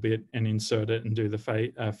classical bit and insert it and do the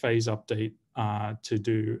phase update to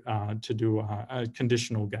do a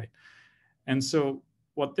conditional gate. And so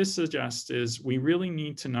what this suggests is we really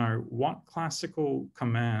need to know what classical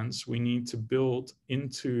commands we need to build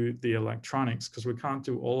into the electronics, because we can't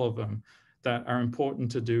do all of them, that are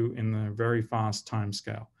important to do in the very fast time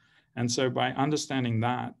scale. And so by understanding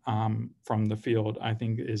that from the field, I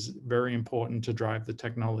think is very important to drive the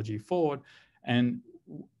technology forward. And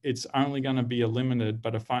it's only going to be a limited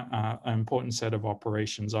but an important set of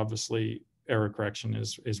operations. Obviously, error correction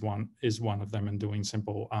is one of them, and doing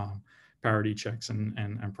simple parity checks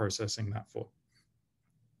and processing that for.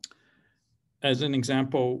 As an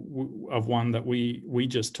example of one that we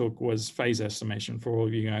just took was phase estimation. For all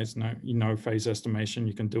of you guys know phase estimation,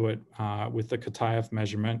 you can do it with the Kitaev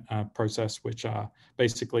measurement process, which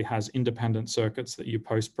basically has independent circuits that you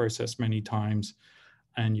post-process many times,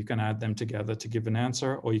 and you can add them together to give an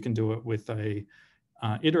answer, or you can do it with a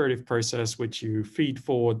iterative process, which you feed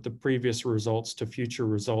forward the previous results to future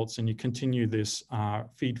results, and you continue this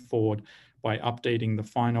feed forward by updating the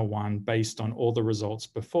final one based on all the results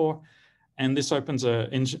before. And this opens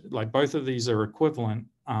like both of these are equivalent,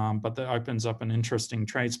 but that opens up an interesting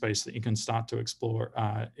trade space that you can start to explore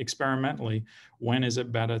experimentally. When is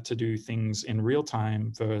it better to do things in real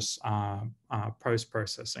time versus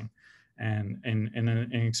post-processing? And in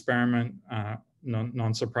an experiment,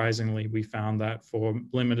 non-surprisingly, we found that for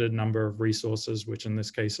limited number of resources, which in this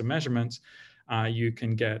case are measurements, you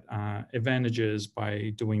can get advantages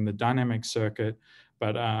by doing the dynamic circuit.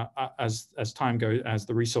 But as time goes, as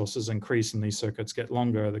the resources increase and these circuits get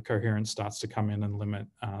longer, the coherence starts to come in and limit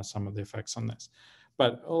some of the effects on this.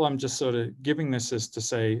 But all I'm just sort of giving this is to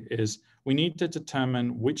say is we need to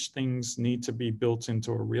determine which things need to be built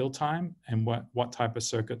into a real time and what type of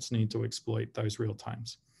circuits need to exploit those real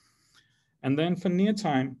times. And then for near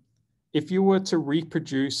time, if you were to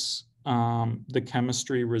reproduce the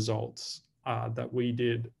chemistry results that we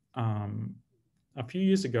did a few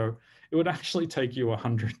years ago, it would actually take you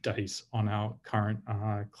 100 days on our current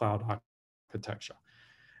cloud architecture.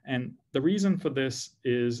 And the reason for this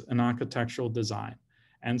is an architectural design.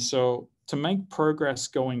 And so to make progress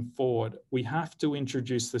going forward, we have to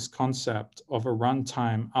introduce this concept of a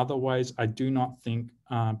runtime. Otherwise, I do not think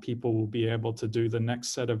people will be able to do the next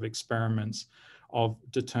set of experiments of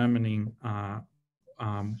determining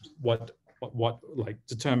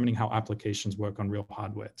determining how applications work on real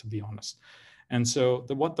hardware, to be honest. And so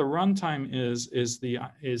what the runtime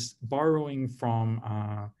is borrowing from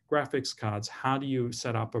graphics cards. How do you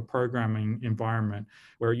set up a programming environment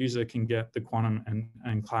where a user can get the quantum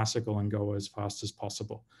and classical and go as fast as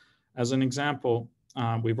possible? As an example,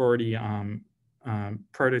 we've already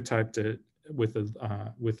prototyped it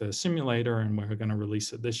with a simulator, and we're going to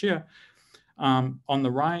release it this year. On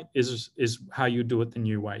the right is how you do it the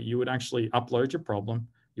new way. You would actually upload your problem.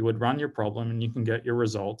 You would run your problem and you can get your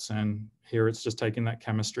results. And here it's just taking that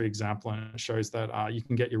chemistry example, and it shows that you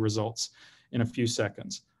can get your results in a few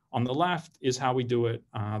seconds. On the left is how we do it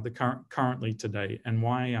currently today, and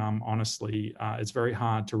why honestly it's very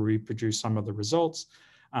hard to reproduce some of the results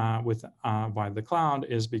via the cloud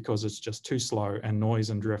is because it's just too slow and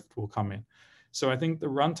noise and drift will come in. So I think the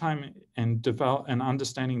runtime and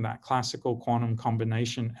understanding that classical quantum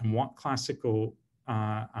combination and what classical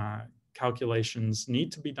calculations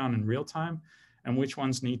need to be done in real time and which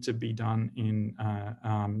ones need to be done in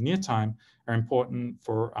near time are important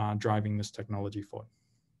for driving this technology forward.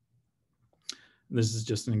 This is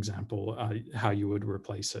just an example how you would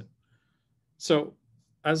replace it. So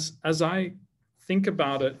as I think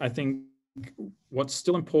about it, I think what's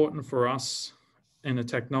still important for us in a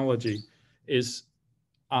technology is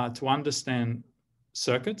to understand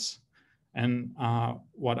circuits. And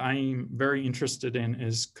what I'm very interested in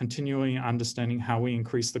is continuing understanding how we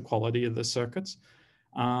increase the quality of the circuits.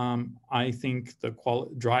 I think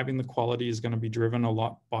driving the quality is going to be driven a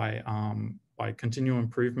lot by continual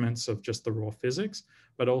improvements of just the raw physics,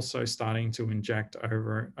 but also starting to inject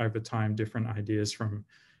over time different ideas from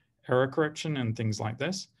error correction and things like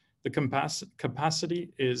this. The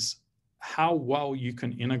capacity is how well you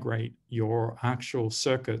can integrate your actual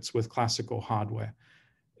circuits with classical hardware.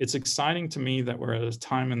 It's exciting to me that we're at a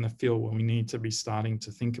time in the field where we need to be starting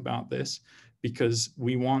to think about this, because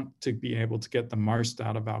we want to be able to get the most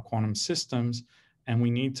out of our quantum systems, and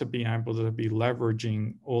we need to be able to be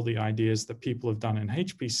leveraging all the ideas that people have done in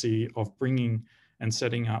HPC of bringing and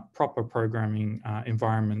setting up proper programming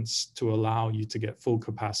environments to allow you to get full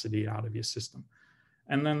capacity out of your system.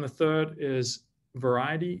 And then the third is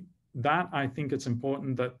variety. That I think it's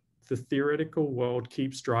important that the theoretical world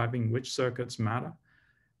keeps driving which circuits matter,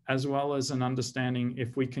 as well as an understanding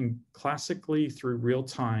if we can classically through real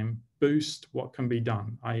time boost what can be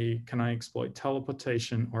done, i.e. can I exploit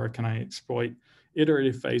teleportation or can I exploit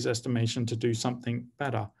iterative phase estimation to do something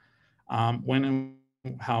better? When and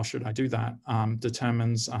how should I do that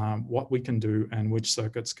determines what we can do and which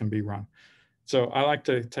circuits can be run. So I like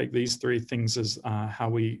to take these three things as how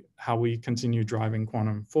we continue driving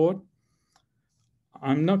quantum forward.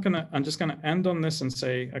 I'm just gonna end on this and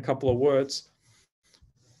say a couple of words.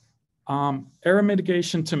 Error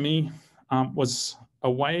mitigation to me was a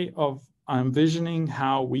way of envisioning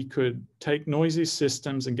how we could take noisy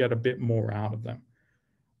systems and get a bit more out of them.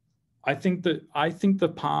 I think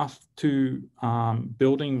the path to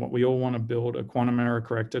building what we all want to build, a quantum error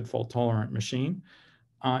corrected fault tolerant machine,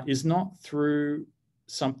 is not through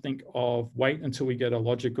something of wait until we get a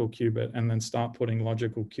logical qubit and then start putting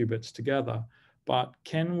logical qubits together, but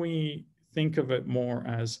can we think of it more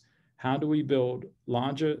as how do we build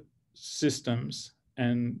larger systems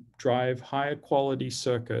and drive higher quality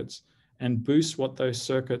circuits and boost what those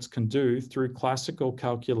circuits can do through classical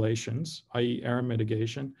calculations, i.e. error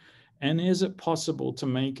mitigation? And is it possible to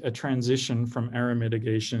make a transition from error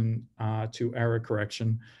mitigation to error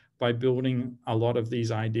correction by building a lot of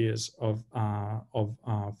these ideas of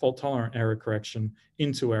fault tolerant error correction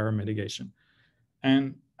into error mitigation?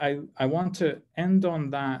 And I want to end on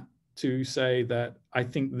that to say that I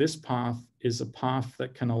think this path is a path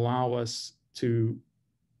that can allow us to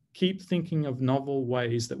keep thinking of novel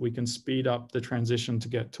ways that we can speed up the transition to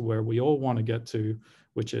get to where we all want to get to,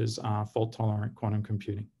 which is fault tolerant quantum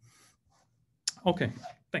computing. Okay,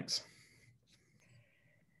 thanks.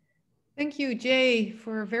 Thank you, Jay,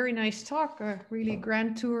 for a very nice talk, a really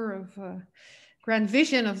grand tour of grand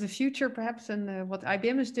vision of the future, perhaps, and what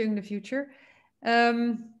IBM is doing in the future.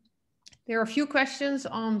 There are a few questions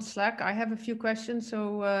on Slack. I have a few questions,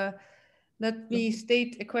 so let me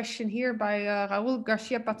state a question here by Raul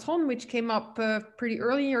Garcia Patron, which came up pretty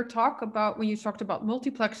early in your talk about when you talked about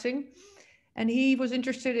multiplexing. And he was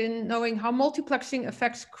interested in knowing how multiplexing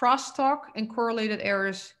affects crosstalk and correlated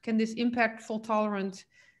errors. Can this impact fault tolerant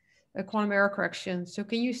quantum error correction? So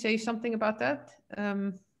can you say something about that?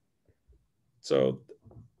 So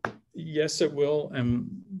yes, it will. And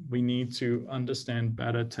we need to understand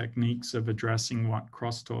better techniques of addressing what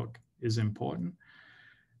crosstalk is important.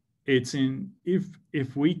 It's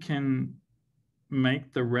if we can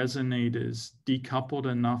make the resonators decoupled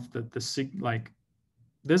enough that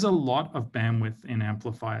there's a lot of bandwidth in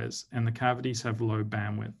amplifiers and the cavities have low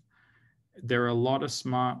bandwidth. There are a lot of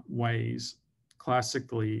smart ways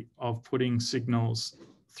classically of putting signals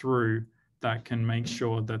through that can make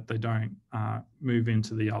sure that they don't move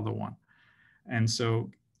into the other one. And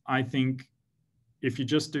so I think if you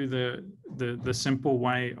just do the simple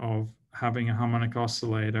way of having a harmonic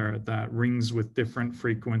oscillator that rings with different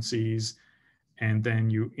frequencies, and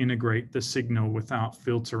then you integrate the signal without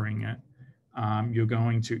filtering it, you're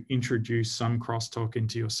going to introduce some crosstalk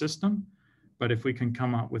into your system. But if we can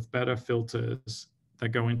come up with better filters that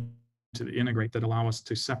go into the integrate that allow us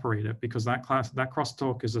to separate it, because that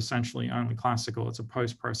crosstalk is essentially only classical, it's a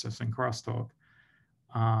post-processing crosstalk,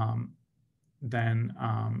 then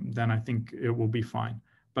I think it will be fine.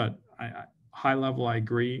 But high level, I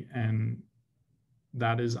agree, and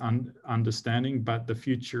that is understanding, but the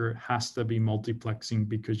future has to be multiplexing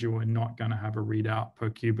because you are not going to have a readout per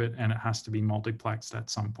qubit, and it has to be multiplexed at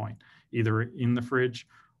some point, either in the fridge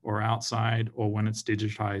or outside or when it's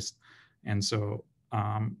digitized. And so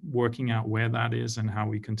working out where that is and how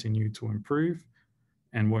we continue to improve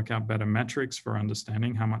and work out better metrics for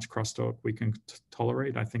understanding how much crosstalk we can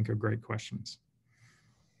tolerate, I think are great questions.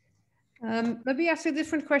 Let me ask a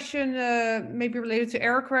different question, maybe related to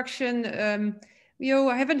error correction.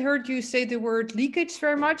 I haven't heard you say the word leakage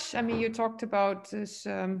very much. I mean, you talked about this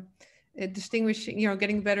distinguishing,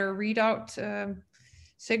 getting better readout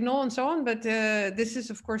signal and so on, but this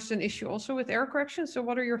is of course an issue also with error correction. So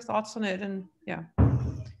what are your thoughts on it? And yeah.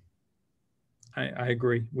 I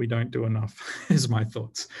agree. We don't do enough, is my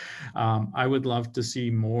thoughts. I would love to see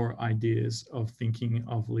more ideas of thinking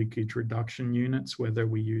of leakage reduction units, whether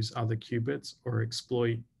we use other qubits or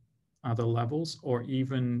exploit other levels, or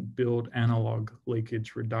even build analog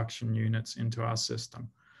leakage reduction units into our system.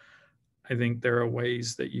 I think there are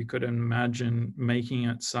ways that you could imagine making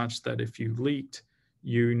it such that if you leaked,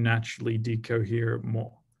 you naturally decohere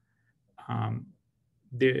more.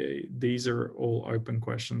 These are all open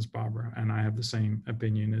questions, Barbara, and I have the same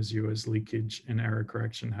opinion as you, as leakage and error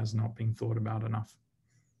correction has not been thought about enough.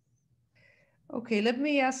 Okay, let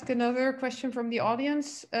me ask another question from the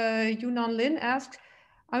audience. Yunan Lin asks,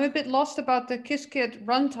 I'm a bit lost about the Qiskit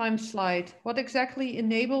runtime slide. What exactly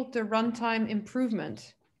enabled the runtime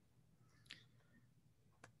improvement?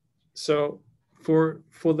 So for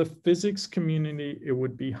the physics community, it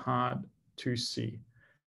would be hard to see.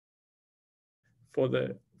 For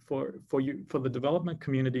the development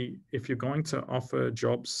community, if you're going to offer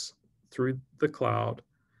jobs through the cloud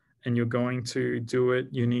and you're going to do it,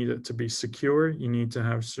 you need it to be secure. You need to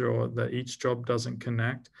have sure that each job doesn't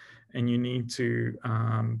connect, and you need to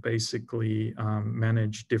basically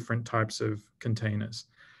manage different types of containers.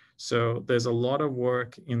 So there's a lot of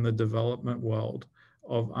work in the development world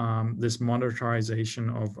of this monetization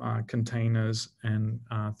of containers and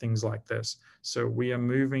things like this. So we are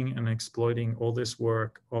moving and exploiting all this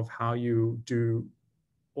work of how you do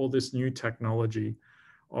all this new technology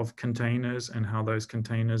of containers, and how those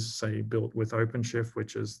containers, say, built with OpenShift,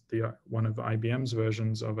 which is one of IBM's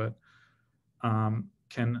versions of it,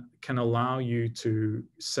 can allow you to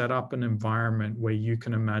set up an environment where you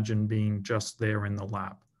can imagine being just there in the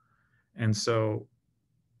lab. And so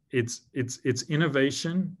it's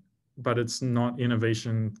innovation, but it's not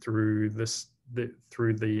innovation through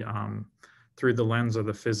through the lens of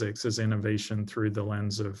the physics. It's innovation through the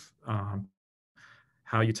lens of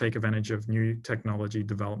how you take advantage of new technology,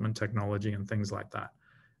 development technology, and things like that.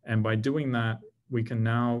 And by doing that, we can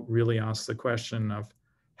now really ask the question of,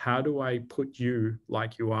 how do I put you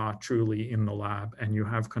like you are truly in the lab, and you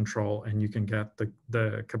have control, and you can get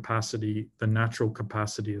the capacity, the natural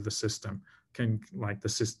capacity of the system.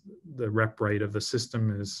 The rep rate of the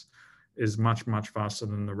system is much when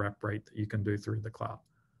than the rep rate that you can do through the cloud.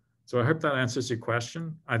 So I hope that answers your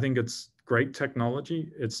question. I think it's great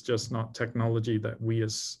technology. It's just not technology that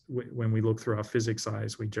when we look through our physics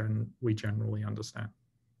eyes, we generally understand.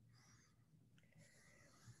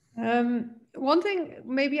 One thing,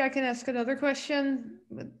 maybe I can ask another question.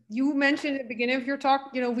 You mentioned at the beginning of your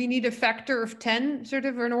talk, we need a factor of 10, sort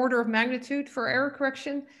of an order of magnitude for error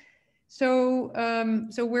correction. So,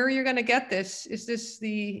 so where are you going to get this? Is this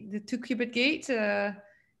the 2-qubit gate?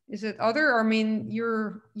 Is it other? I mean,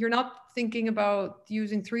 you're not thinking about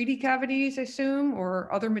using 3D cavities, I assume,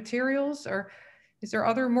 or other materials, or is there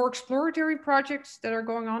other more exploratory projects that are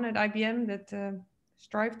going on at IBM that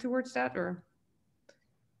strive towards that, or?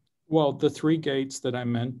 Well, the 3 gates that I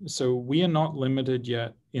meant, so we are not limited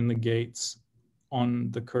yet in the gates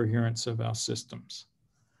on the coherence of our systems.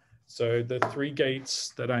 So the 3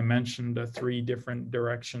 gates that I mentioned are 3 different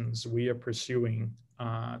directions we are pursuing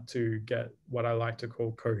to get what I like to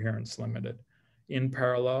call coherence limited. In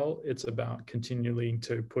parallel, it's about continuing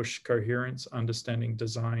to push coherence, understanding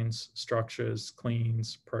designs, structures,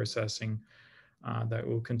 cleans, processing that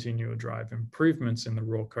will continue to drive improvements in the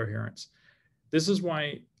raw coherence. This is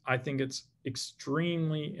why I think it's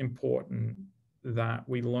extremely important that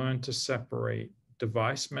we learn to separate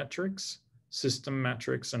device metrics, system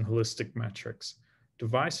metrics, and holistic metrics.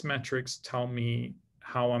 Device metrics tell me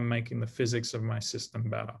how I'm making the physics of my system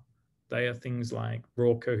better. They are things like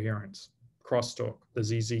raw coherence, crosstalk, the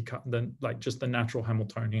ZZ, just the natural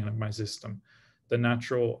Hamiltonian of my system, the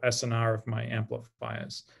natural SNR of my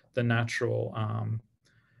amplifiers, the natural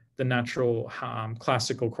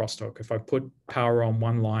classical crosstalk. If I put power on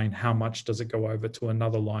one line, how much does it go over to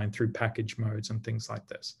another line through package modes and things like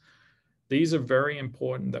this? These are very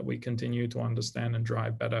important that we continue to understand and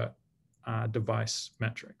drive better device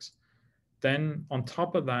metrics. Then on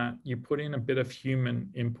top of that, you put in a bit of human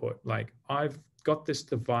input. Like, I've got this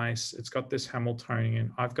device, it's got this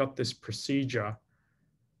Hamiltonian, I've got this procedure.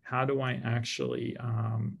 How do I actually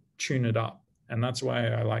tune it up? And that's why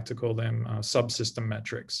I like to call them subsystem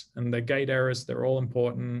metrics. And the gate errors, they're all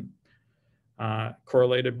important.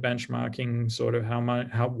 Correlated benchmarking, sort of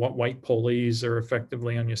what weight pulleys are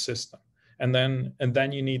effectively on your system. And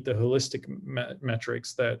then you need the holistic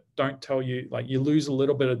metrics that don't tell you, like, you lose a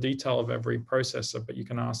little bit of detail of every processor, but you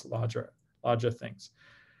can ask larger things.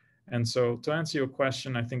 And so to answer your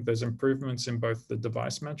question, I think there's improvements in both the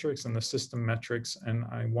device metrics and the system metrics, and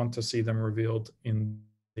I want to see them revealed in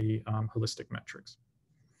the holistic metrics.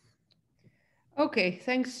 Okay,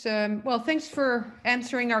 thanks. Well, thanks for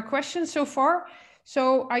answering our questions so far.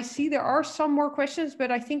 So I see there are some more questions, but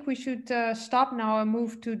I think we should stop now and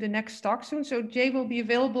move to the next talk soon. So Jay will be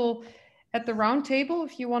available at the round table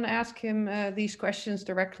if you want to ask him these questions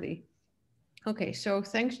directly. Okay, so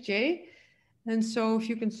thanks, Jay. And so if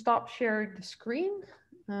you can stop sharing the screen.